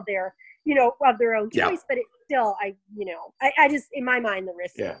all there, you know, of their own choice, but it's still, I just, in my mind, the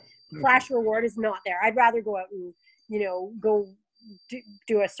risk slash reward is not there. I'd rather go out and, you know, go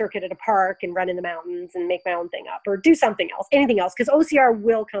do a circuit at a park and run in the mountains and make my own thing up, or do something else, anything else, because OCR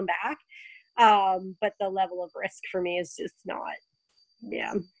will come back. But the level of risk for me is just not,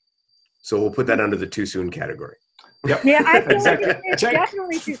 So we'll put that under the too soon category. Yep. Yeah, I feel like it's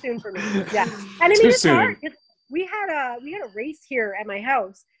definitely too soon for me. Yeah, and I mean, it's hard because we had a race here at my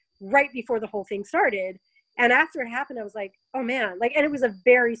house right before the whole thing started, and after it happened, I was like, oh man, like, and it was a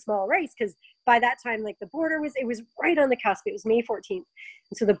very small race because by that time, like, the border was right on the cusp. It was May 14th, and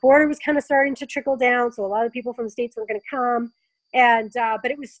so the border was kind of starting to trickle down. So a lot of people from the States were going to come, and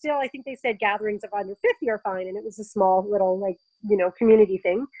but it was still, I think they said gatherings of under 50 are fine, and it was a small little, like, you know, community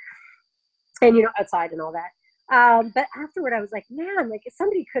thing, and, you know, outside and all that. But afterward, I was like, man, like, if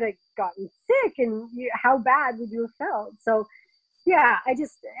somebody could have gotten sick, and how bad would you have felt? So, yeah,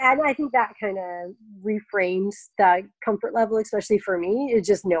 and I think that kind of reframed the comfort level, especially for me, is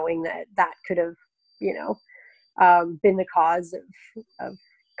just knowing that could have, you know, been the cause of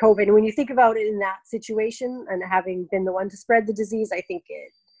COVID. And when you think about it in that situation, and having been the one to spread the disease, I think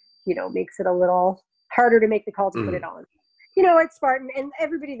it, you know, makes it a little harder to make the call to put it on. You know, it's Spartan, and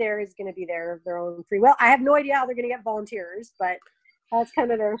everybody there is going to be there of their own free will. I have no idea how they're going to get volunteers, but that's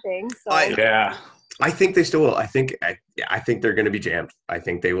kind of their thing. So I think they still will. I think they're going to be jammed. I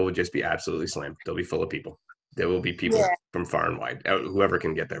think they will just be absolutely slammed. They'll be full of people. There will be people from far and wide. Whoever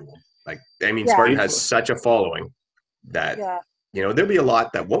can get there will. Like, I mean, Spartan has such a following that you know, there'll be a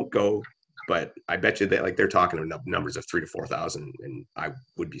lot that won't go, but I bet you that, like, they're talking numbers of 3,000 to 4,000, and I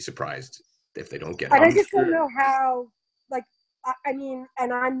would be surprised if they don't get. And I just don't know how. Like, I mean,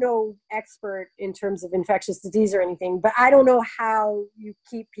 and I'm no expert in terms of infectious disease or anything, but I don't know how you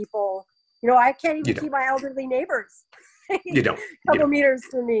keep people, you know, I can't even keep my elderly neighbors a couple meters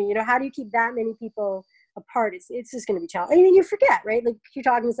from me. You know, how do you keep that many people apart? It's just going to be challenging. I mean, you forget, right? Like, you're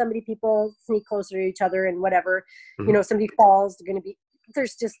talking to somebody, people sneak closer to each other and whatever, you know, somebody falls, they're going to be,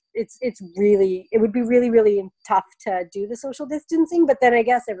 there's just, it would be really, really tough to do the social distancing, but then I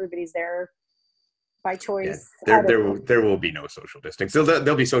guess everybody's there by choice. There will be no social distancing. So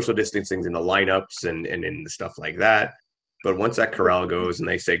there'll be social distancing in the lineups and in the stuff like that. But once that corral goes and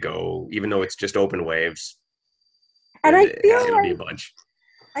they say go, even though it's just open waves, and I feel it'll like be a bunch.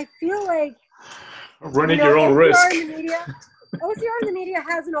 I feel like running your own risk. OCR in the media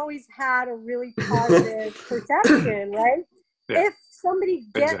hasn't always had a really positive perception, right? Yeah. If somebody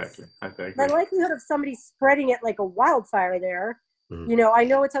gets the likelihood of somebody spreading it like a wildfire there, you know, I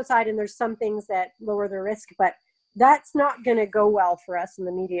know it's outside and there's some things that lower the risk, but that's not going to go well for us in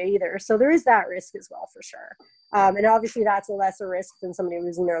the media either. So there is that risk as well, for sure. And obviously that's a lesser risk than somebody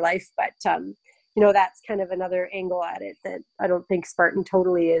losing their life. But, you know, that's kind of another angle at it that I don't think Spartan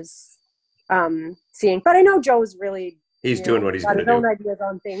totally is seeing. But I know Joe's really... He's doing what he's going to do. Got his own ideas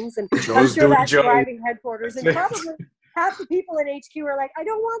on things. And I'm sure that's driving headquarters. And probably half the people in HQ are like, I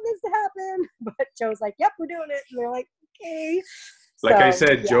don't want this to happen. But Joe's like, yep, we're doing it. And they're like, okay. Like I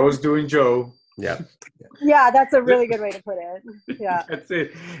said, Joe's doing Joe. Yeah. Yeah, that's a really good way to put it. Yeah. That's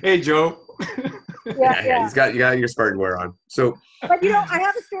it. Hey, Joe. Yeah. You got your Spartan wear on. So. But, you know, I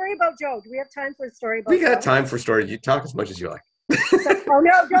have a story about Joe. Do we have time for a story about Joe? We got time for stories. You talk as much as you like. Oh,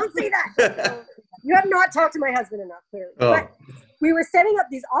 no, don't say that. You have not talked to my husband enough, clearly. Oh. But we were setting up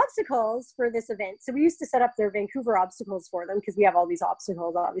these obstacles for this event. So we used to set up their Vancouver obstacles for them because we have all these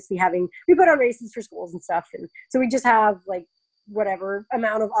obstacles, obviously we put on races for schools and stuff. And so we just have, like, whatever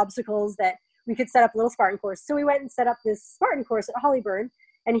amount of obstacles that we could set up a little Spartan course. So we went and set up this Spartan course at Hollyburn,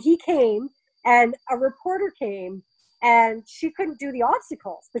 and he came, and a reporter came, and she couldn't do the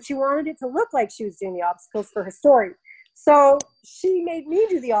obstacles, but she wanted it to look like she was doing the obstacles for her story. So she made me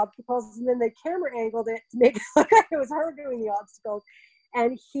do the obstacles, and then the camera angled it to make it look like it was her doing the obstacles.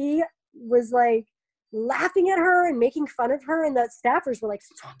 And he was like laughing at her and making fun of her, and the staffers were like,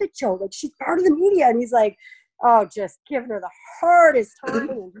 stop it, Joe, like, she's part of the media. And he's like, oh, just giving her the hardest time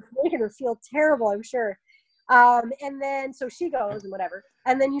and just making her feel terrible, I'm sure. And then, so she goes and whatever.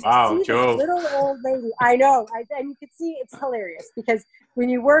 And then you see Joe. This little old lady. I know. And you could see it's hilarious because when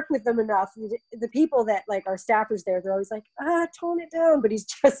you work with them enough, the people that, like, are staffers there, they're always like, tone it down. But he's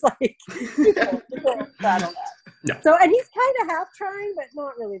just like, you can't battle that. No. So, and he's kind of half trying, but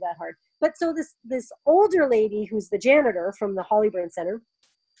not really that hard. But so this older lady who's the janitor from the Hollyburn Center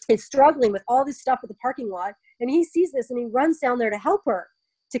is struggling with all this stuff at the parking lot. And he sees this and he runs down there to help her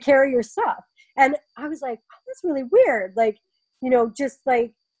to carry her stuff. And I was like, oh, that's really weird. Like, just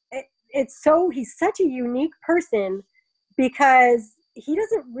like, he's such a unique person because he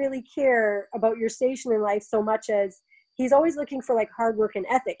doesn't really care about your station in life so much as he's always looking for like hard work and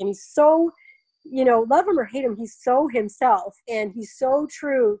ethic. And he's so, love him or hate him, he's so himself and he's so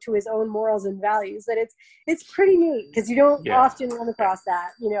true to his own morals and values that it's pretty neat because you don't often run across that,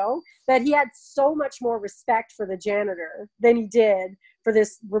 that he had so much more respect for the janitor than he did for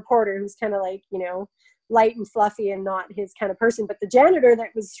this reporter who's kind of like, light and fluffy and not his kind of person. But the janitor that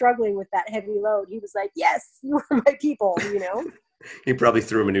was struggling with that heavy load, he was like, yes, you are my people, He probably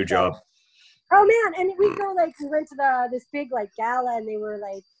threw him a new job. Oh man. And we went to this big like gala and they were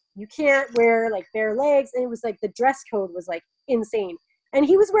like, you can't wear like bare legs. And it was like, the dress code was like insane. And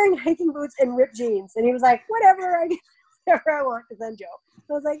he was wearing hiking boots and ripped jeans. And he was like, whatever I want because I'm Joe.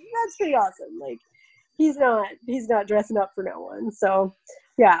 So I was like, that's pretty awesome. Like he's not dressing up for no one. So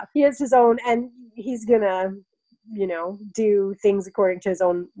yeah, he has his own, and he's gonna, do things according to his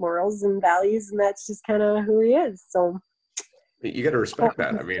own morals and values. And that's just kind of who he is. So you got to respect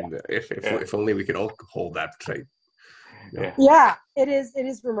that. I mean, if only we could all hold that tight. Yeah, it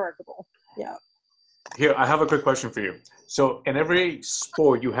is remarkable. Yeah. Here, I have a quick question for you. So in every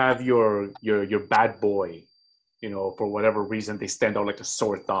sport, you have your bad boy, for whatever reason, they stand out like a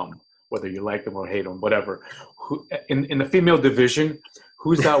sore thumb, whether you like them or hate them, whatever. In the female division,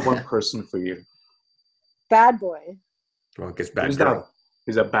 who's that one person for you? Bad boy. Well, I guess bad girl.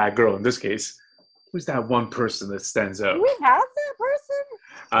 Is a bad girl in this case. Who's that one person that stands out? Do we have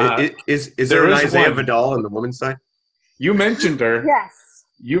that person? Is there an Isaiah Vidal on the women's side? You mentioned her. Yes.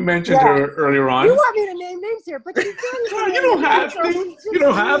 You mentioned her earlier on. You want me to name names here, but you don't have to. You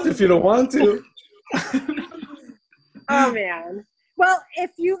don't have to if you don't want to. Oh, man. Well,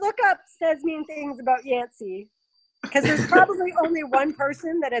 if you look up says mean things about Yancey, because there's probably only one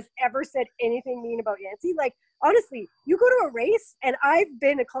person that has ever said anything mean about Yancey. Like, honestly, you go to a race, and I've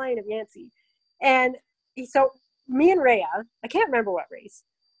been a client of Yancey. And so me and Rhea, I can't remember what race,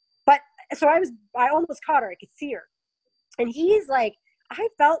 but so I almost caught her. I could see her. And he's like, I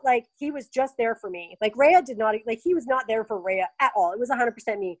felt like he was just there for me. Like Rhea did not, like he was not there for Rhea at all. It was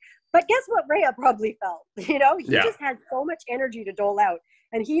 100% me. But guess what Rhea probably felt? He just had so much energy to dole out.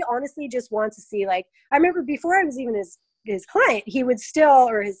 And he honestly just wants to see, like, I remember before I was even his client, he would still,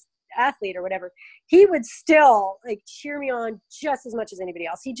 or his athlete or whatever, he would still like cheer me on just as much as anybody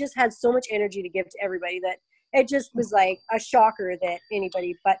else. He just had so much energy to give to everybody that it just was like a shocker that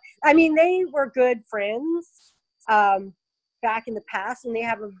anybody, but I mean, they were good friends back in the past, and they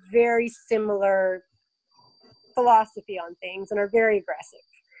have a very similar philosophy on things and are very aggressive.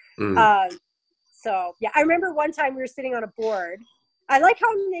 So yeah, I remember one time we were sitting on a board. I like how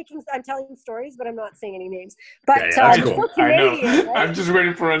I'm telling stories, but I'm not saying any names. But that's cool. So Canadian, I know. right? I'm just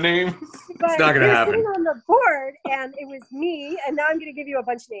waiting for a name. But it's not going to happen. Sitting on the board, and it was me, and now I'm going to give you a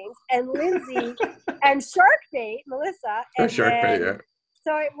bunch of names, and Lindsay, and Sharkbait, Melissa, and Sharkbait, yeah.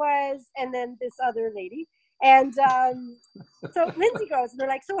 So it was, and then this other lady. And so Lindsay goes, and they're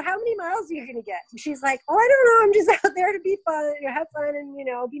like, so how many miles are you going to get? And she's like, oh, I don't know. I'm just out there to be fun, have fun, and,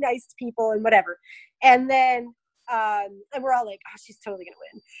 be nice to people and whatever. And then, and we're all like, oh, she's totally going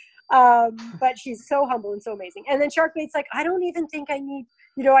to win. But she's so humble and so amazing. And then Sharkbait's like, I don't even think I need,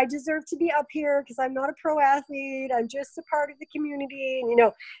 I deserve to be up here because I'm not a pro athlete. I'm just a part of the community. And,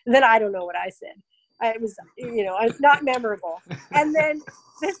 and then I don't know what I said. It was, it's not memorable. And then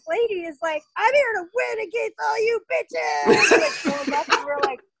this lady is like, I'm here to win against all you bitches. And we're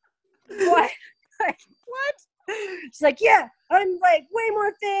like, what? Like, what? She's like, yeah, I'm like way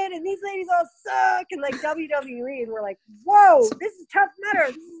more fit, and these ladies all suck, and like WWE. And we're like, whoa, this is Tough Mudder.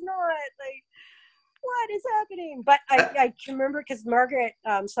 This is not like, what is happening? But I can remember because Margaret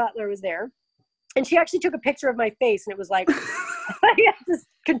Sattler was there. And she actually took a picture of my face, and it was like, just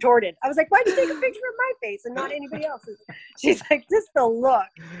contorted. I was like, why'd you take a picture of my face and not anybody else's? She's like, just the look.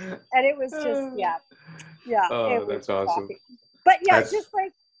 And it was just, yeah. Oh, that's awesome. Shocking. But yeah, just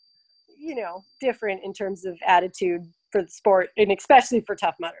like, different in terms of attitude for the sport, and especially for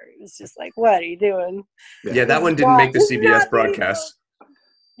Tough Mudder. It was just like, what are you doing? Yeah, that one didn't make the CBS broadcast.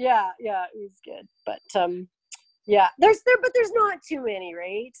 Yeah, it was good. But, yeah, there's not too many,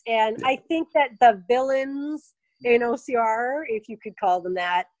 right? And I think that the villains in OCR, if you could call them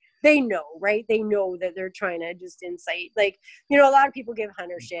that, they know, right? They know that they're trying to just incite. Like, a lot of people give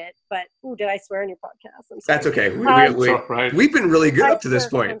Hunter shit, but, did I swear on your podcast? I'm sorry. That's okay. We've been really good up to this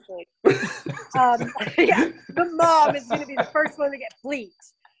point. Yeah, the mom is going to be the first one to get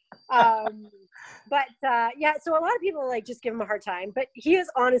bleeped. But yeah, so a lot of people like just give him a hard time, but he is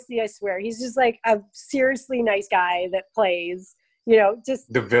honestly, I swear, he's just like a seriously nice guy that plays,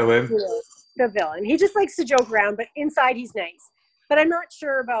 just The villain. The villain. He just likes to joke around, but inside he's nice. But I'm not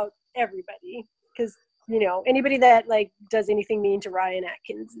sure about everybody because, anybody that like does anything mean to Ryan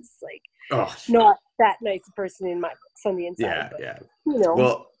Atkins is like not that nice a person in my books on the inside. Yeah, but, yeah.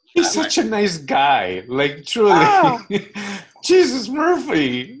 Well, he's such a nice guy. Like, truly. Jesus,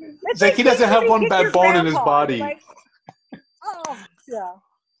 Murphy. It's like he doesn't have one bad bone in his body. Like, yeah.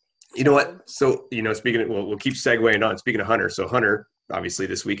 You know what? So, speaking of, we'll keep segueing on. Speaking of Hunter, so Hunter, obviously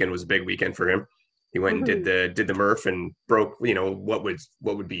this weekend was a big weekend for him. He went and did the Murph and broke, what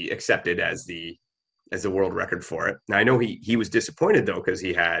would be accepted as the world record for it. Now I know he was disappointed though, because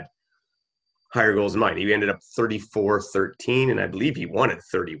he had higher goals in mind. He ended up 34-13, and I believe he won at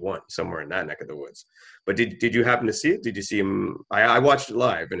 31, somewhere in that neck of the woods. But did you happen to see it? Did you see him? I watched it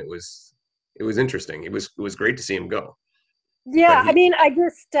live, and it was interesting. It was great to see him go. Yeah, I kind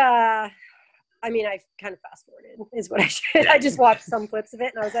of fast forwarded is what I did. I just watched some clips of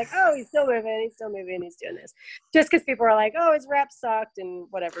it, and I was like, oh, he's still moving, he's doing this. Just because people are like, oh, his reps sucked and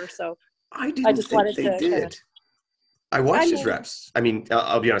whatever. So I just wanted to did. I watched his reps. I mean,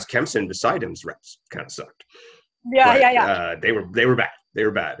 I'll be honest, Kempson beside him's reps kind of sucked. Yeah. They were bad. They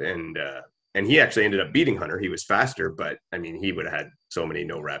were bad. And he actually ended up beating Hunter. He was faster, but I mean, he would have had so many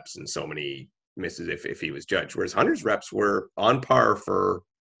no reps and so many misses if he was judged. Whereas Hunter's reps were on par for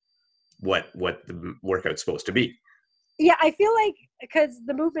what the workout's supposed to be. Yeah, I feel like because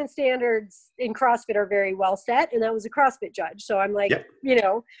the movement standards in CrossFit are very well set, and that was a CrossFit judge. So I'm like,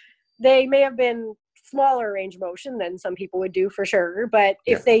 they may have been smaller range of motion than some people would do for sure, but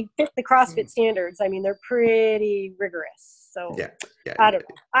if they fit the CrossFit standards, I mean, they're pretty rigorous. So I don't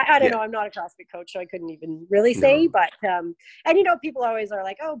know. I don't know. I'm not a CrossFit coach, so I couldn't even really say, but, and people always are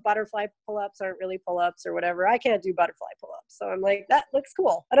like, oh, butterfly pull-ups aren't really pull-ups or whatever. I can't do butterfly pull-ups. So I'm like, that looks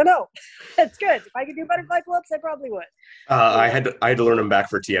cool. I don't know. That's good. If I could do butterfly pull-ups, I probably would. I had to learn them back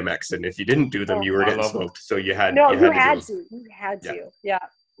for TMX. And if you didn't do them, you were getting smoked. So you had to. You had to. Yeah.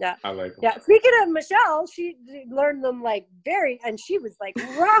 Yeah. I like them. Yeah. Speaking of Michelle, she learned them and she was like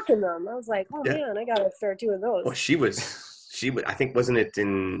rocking them. I was like, oh man, I gotta start doing those. Well, she was, I think, wasn't it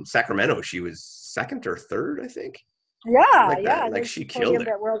in Sacramento? She was second or third, I think. Yeah. Like she killed it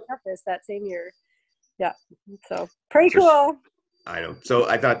at World Toughest that same year. Yeah. So pretty cool. I know. So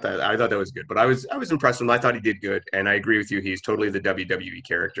I thought that was good, but I was impressed with him. I thought he did good. And I agree with you. He's totally the WWE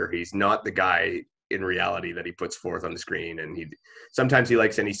character. He's not the guy in reality that he puts forth on the screen, and sometimes he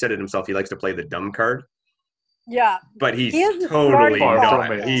likes, and he said it himself, he likes to play the dumb card. Yeah, but he's totally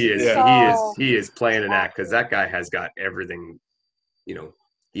not. He is playing an act, because that guy has got everything.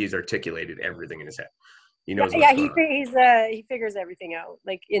 He's articulated everything in his head. He knows. Yeah, he figures everything out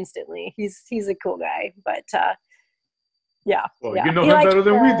like instantly. He's a cool guy, but Well, you know him better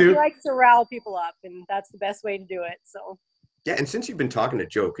than we do. He likes to rile people up, and that's the best way to do it. So. Yeah, and since you've been talking to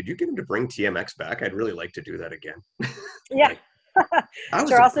Joe, could you get him to bring TMX back? I'd really like to do that again. Yeah. That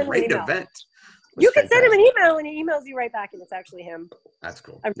was a great event. You can send him an email, and he emails you right back, and it's actually him. That's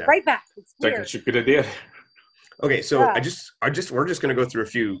cool. I'm right back. It's weird. Like a good idea. Okay, so we're just going to go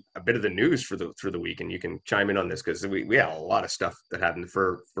through a bit of the news for the week, and you can chime in on this, because we have a lot of stuff that happened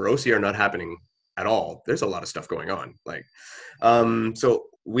for OCR not happening at all. There's a lot of stuff going on. So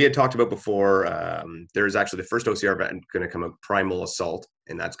we had talked about before, there's actually the first OCR event going to come out, Primal Assault,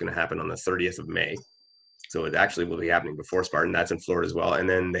 and that's going to happen on the 30th of May. So it actually will be happening before Spartan. That's in Florida as well. And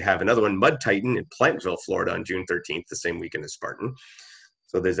then they have another one, Mud Titan, in Plantville, Florida, on June 13th, the same weekend as Spartan.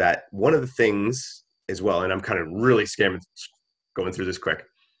 So there's that. One of the things as well, and I'm kind of really going through this quick,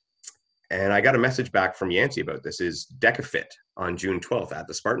 and I got a message back from Yancey about this, is DecaFit on June 12th at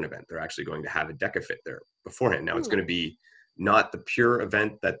the Spartan event. They're actually going to have a DecaFit there beforehand. Now, it's going to be not the pure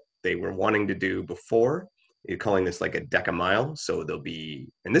event that they were wanting to do before. You're calling this like a Deca Mile. So there'll be,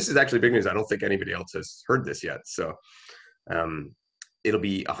 and this is actually big news. I don't think anybody else has heard this yet. So it'll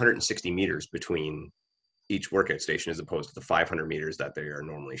be 160 meters between each workout station, as opposed to the 500 meters that they are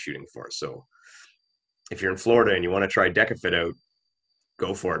normally shooting for. So if you're in Florida and you want to try DecaFit out,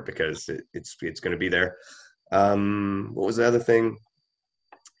 go for it, because it's going to be there. What was the other thing?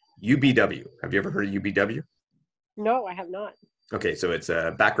 UBW. Have you ever heard of UBW? No, I have not. Okay, so it's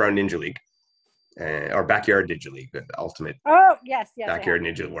a Background Ninja League, or Backyard Ninja League, the ultimate. Oh, yes. Backyard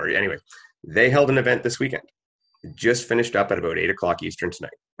Ninja Warrior. Anyway, they held an event this weekend. It just finished up at about 8:00 Eastern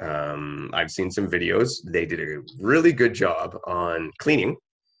tonight. I've seen some videos. They did a really good job on cleaning.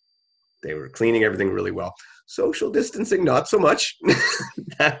 They were cleaning everything really well. Social distancing, not so much.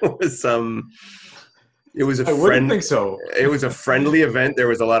 That was It was a I wouldn't think so. It was a friendly event. There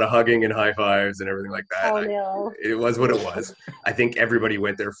was a lot of hugging and high fives and everything like that. Oh no. It was what it was. I think everybody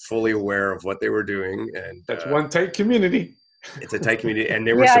went there fully aware of what they were doing, and That's one tight community. it's a tight community. And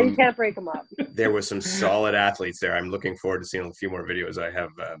there were Yeah, some you can't break them up. there was some solid athletes there. I'm looking forward to seeing a few more videos.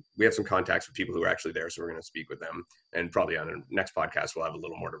 We have some contacts with people who are actually there, so we're going to speak with them, and probably on the next podcast we'll have a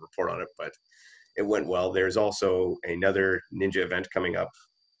little more to report on it. But it went well. There's also another ninja event coming up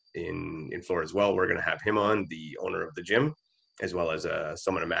in Florida as well. We're going to have him on, the owner of the gym, as well as a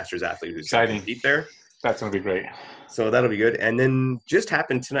masters athlete who's going to compete there. That's going to be great. So that'll be good. And then just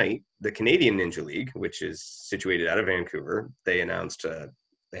happened tonight, the Canadian Ninja League, which is situated out of Vancouver, they announced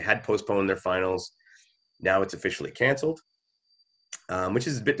they had postponed their finals. Now it's officially canceled, which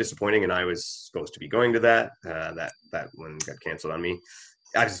is a bit disappointing. And I was supposed to be going to that. That one got canceled on me.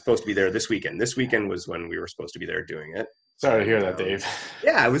 I was supposed to be there this weekend. This weekend was when we were supposed to be there doing it. Sorry to hear that, Dave.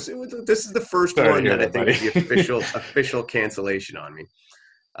 Yeah, this is the first one that I think is the official cancellation on me.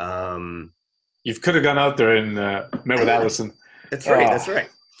 You could have gone out there and met with Allison. That's right. That's right.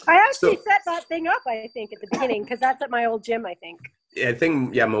 I actually set that thing up, I think, at the beginning, because that's at my old gym, I think. Yeah, I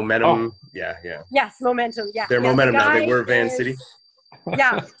think, Momentum. Oh. Yeah. Yes, Momentum. Yeah. They're Momentum now. They were Van City.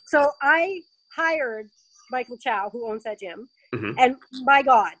 Yeah. So I hired Michael Chow, who owns that gym. Mm-hmm. And my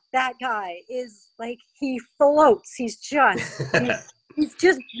God, that guy is like, he floats. He's just like,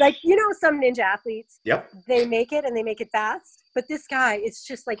 some ninja athletes. Yep. They make it and they make it fast. But this guy is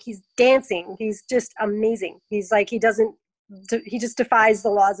just like, he's dancing. He's just amazing. He's like, he just defies the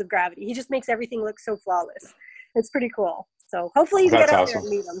laws of gravity. He just makes everything look so flawless. It's pretty cool. So hopefully you can get out there and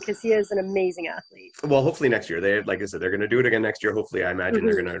meet him, because he is an amazing athlete. Well, hopefully next year. Like I said, they're going to do it again next year. Hopefully, I imagine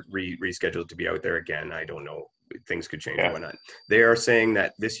they're going to reschedule to be out there again. I don't know. Things could change and whatnot. They are saying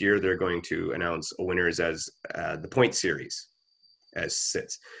that this year they're going to announce winners as the point series as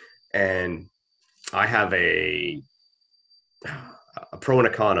sits. And I have a pro and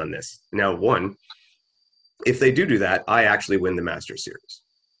a con on this. Now, one, if they do that, I actually win the Master Series.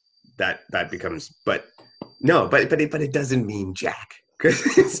 That becomes, but it doesn't mean jack. It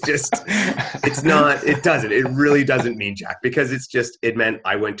really doesn't mean jack, because it meant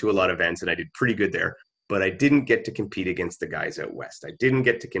I went to a lot of events and I did pretty good there, but I didn't get to compete against the guys out west. I didn't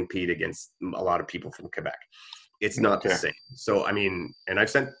get to compete against a lot of people from Quebec. It's not the same. So, I mean, and I've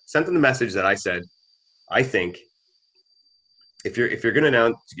sent them the message that I said, I think if you're going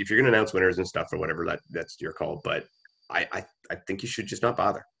to announce winners and stuff or whatever, that's your call. But I think you should just not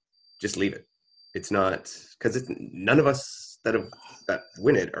bother. Just leave it. It's not, because none of us that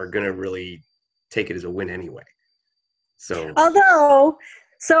win it are going to really take it as a win anyway. So. Oh,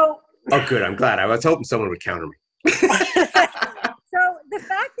 good. I'm glad. I was hoping someone would counter me. So the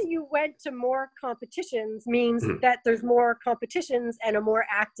fact that you went to more competitions means that there's more competitions and a more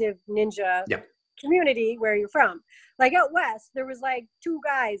active ninja community where you're from. Like out west, there was like 2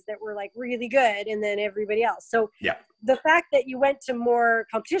 guys that were like really good, and then everybody else. So the fact that you went to more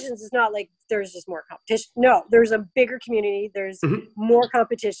competitions is not like there's just more competition. No, there's a bigger community. There's more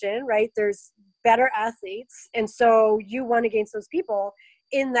competition, right? There's better athletes. And so you won against those people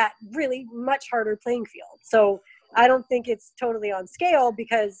in that really much harder playing field. So I don't think it's totally on scale,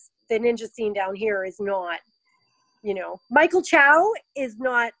 because the ninja scene down here is not, Michael Chow is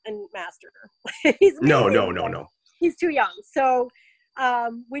not a master. He's no. He's too young. So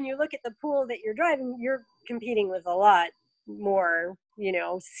when you look at the pool that you're driving, you're competing with a lot more,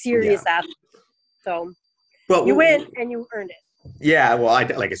 serious athletes. So you win and you earned it. Yeah, well,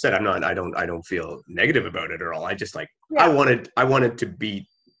 like I said, I don't feel negative about it at all. I just I wanted to beat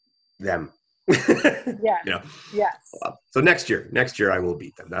them. Yes. Yes. So next year I will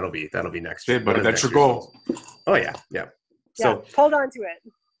beat them. That'll be next year. But that's your goal. Oh yeah. So hold on to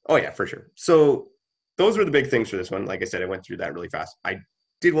it. Oh yeah, for sure. So those were the big things for this one. Like I said, I went through that really fast. I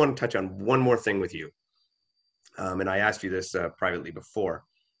did want to touch on one more thing with you. And I asked you this privately before.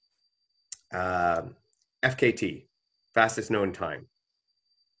 FKT, fastest known time.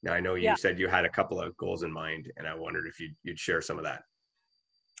 Now I know you said you had a couple of goals in mind, and I wondered if you'd share some of that.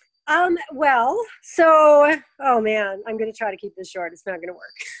 Well, so, oh man, I'm going to try to keep this short. It's not going to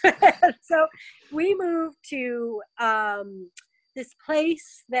work. So we moved to, this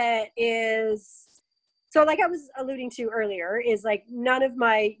place that is, so like I was alluding to earlier, is like none of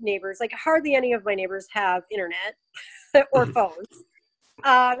my neighbors, like hardly any of my neighbors have internet or phones.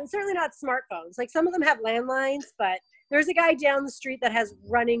 Certainly not smartphones. Like some of them have landlines, but there's a guy down the street that has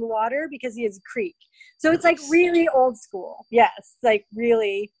running water because he has a creek. So it's like really old school. Yes, like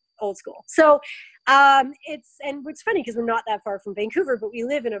really old school. So it's funny because we're not that far from Vancouver, but we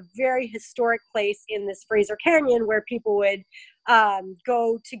live in a very historic place in this Fraser Canyon where people would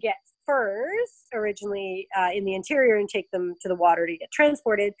go to get furs originally in the interior and take them to the water to get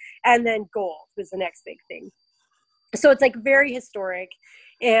transported. And then gold was the next big thing. So it's like very historic.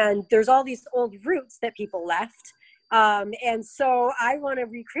 And there's all these old routes that people left. And so I want to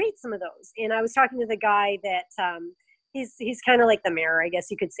recreate some of those. And I was talking to the guy that he's kind of like the mayor, I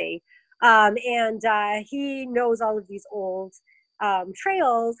guess you could say. And he knows all of these old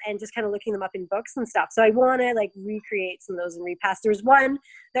trails and just kind of looking them up in books and stuff. So I want to like recreate some of those and repass. There was one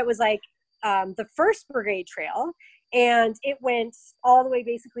that was like the first Brigade Trail, and it went all the way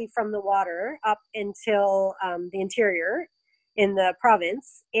basically from the water up until the interior in the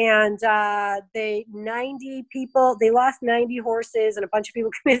province. And they 90 people, they lost 90 horses, and a bunch of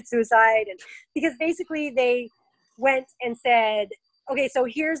people committed suicide. And because basically they went and said, okay, so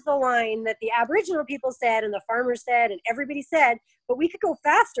here's the line that the Aboriginal people said and the farmers said and everybody said, but we could go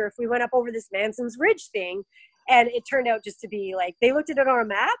faster if we went up over this Manson's Ridge thing. And it turned out just to be like, they looked at it on a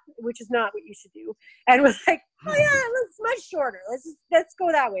map, which is not what you should do, and was like, oh yeah, it's much shorter. Let's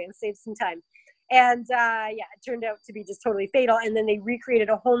go that way and save some time. And yeah, it turned out to be just totally fatal. And then they recreated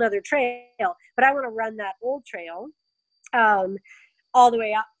a whole nother trail, but I want to run that old trail all the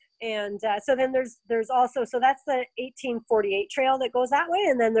way up. And so then there's also, so that's the 1848 trail that goes that way.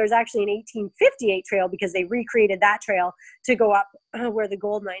 And then there's actually an 1858 trail because they recreated that trail to go up where the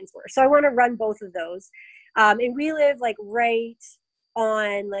gold mines were. So I want to run both of those. And we live like right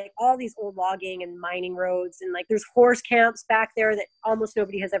on like all these old logging and mining roads, and like there's horse camps back there that almost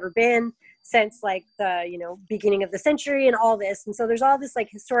nobody has ever been since like the, you know, beginning of the century and all this. And so there's all this like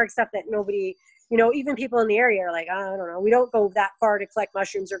historic stuff that nobody, you know, even people in the area are like, I don't know, we don't go that far to collect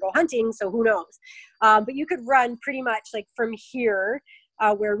mushrooms or go hunting, so who knows. But you could run pretty much like from here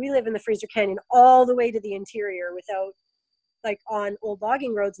where we live in the Fraser Canyon all the way to the interior without, like on old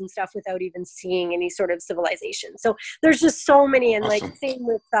logging roads and stuff, without even seeing any sort of civilization. So there's just so many. And Awesome. like same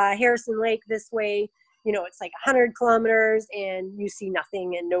with Harrison Lake this way, you know, it's like 100 kilometers and you see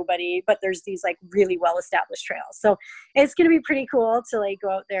nothing and nobody, but there's these like really well-established trails. So it's going to be pretty cool to like go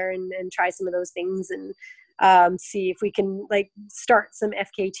out there and try some of those things and see if we can like start some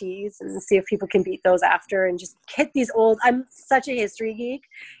FKTs and see if people can beat those after and just hit these old, I'm such a history geek.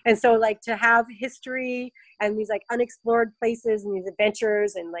 And so like to have history and these like unexplored places and these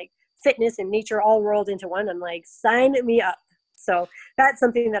adventures and like fitness and nature all rolled into one, I'm like, sign me up. So that's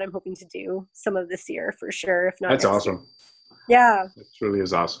something that I'm hoping to do some of this year for sure. If not, That's awesome. Yeah. It really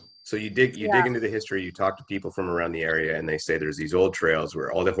is awesome. So you dig into the history, you talk to people from around the area, and they say there's these old trails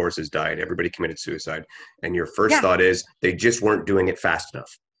where all the horses died, everybody committed suicide, and your first thought is they just weren't doing it fast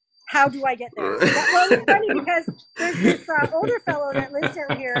enough. How do I get there? Well, it's funny because there's this older fellow that lives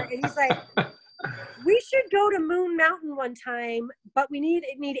down here, and he's like, we should go to Moon Mountain one time, but we need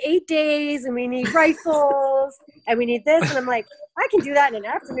 8 days, and we need rifles, and we need this. And I'm like, I can do that in an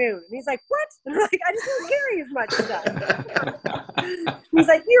afternoon. And he's like, what? And I'm like, I just don't carry as much stuff. He's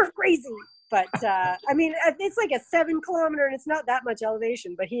like, you're crazy. But I mean, it's like a 7 kilometer, and it's not that much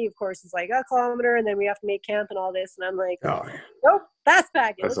elevation. But he, of course, is like a kilometer, and then we have to make camp and all this. And I'm like, nope, fast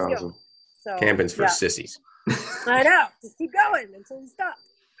packing. That's Let's awesome. go. So Camping's for sissies. I know. Just keep going until you stop.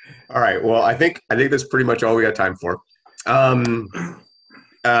 All right. Well, I think that's pretty much all we got time for. Tell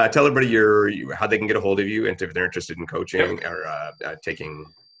everybody how they can get a hold of you, and if they're interested in coaching or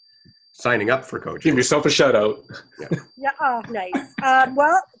signing up for coaching. Give yourself a shout out. Yeah. Oh, nice.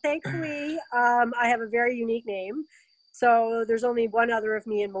 Well, thankfully, I have a very unique name. So there's only one other of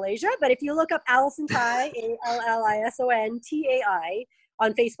me in Malaysia. But if you look up Allison Tai, ALLISONTAI,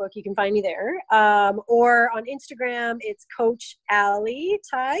 on Facebook, you can find me there. Or on Instagram, it's Coach Ali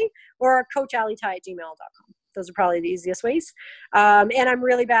Tai or CoachAliTai@gmail.com. Those are probably the easiest ways. And I'm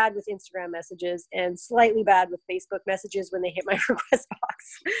really bad with Instagram messages and slightly bad with Facebook messages when they hit my request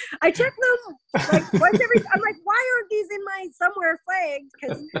box. I check them like once I'm like, why aren't these in my somewhere flagged?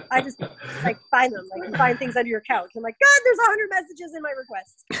 Because I just like find them, like you find things under your couch. I'm like, God, there's 100 messages in my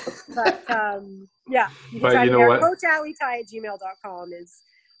request. But yeah, you can try me there. CoachAliTai@gmail.com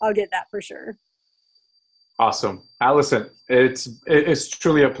I'll get that for sure. Awesome. Allison, it's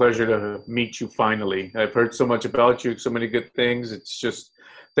truly a pleasure to meet you finally. I've heard so much about you, so many good things. It's just,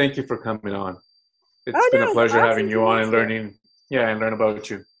 thank you for coming on. It's been a pleasure having you on and learn about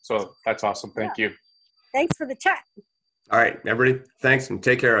you. So that's awesome. Thank you. Thanks for the chat. All right, everybody. Thanks, and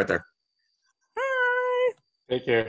take care out there. Bye. Take care.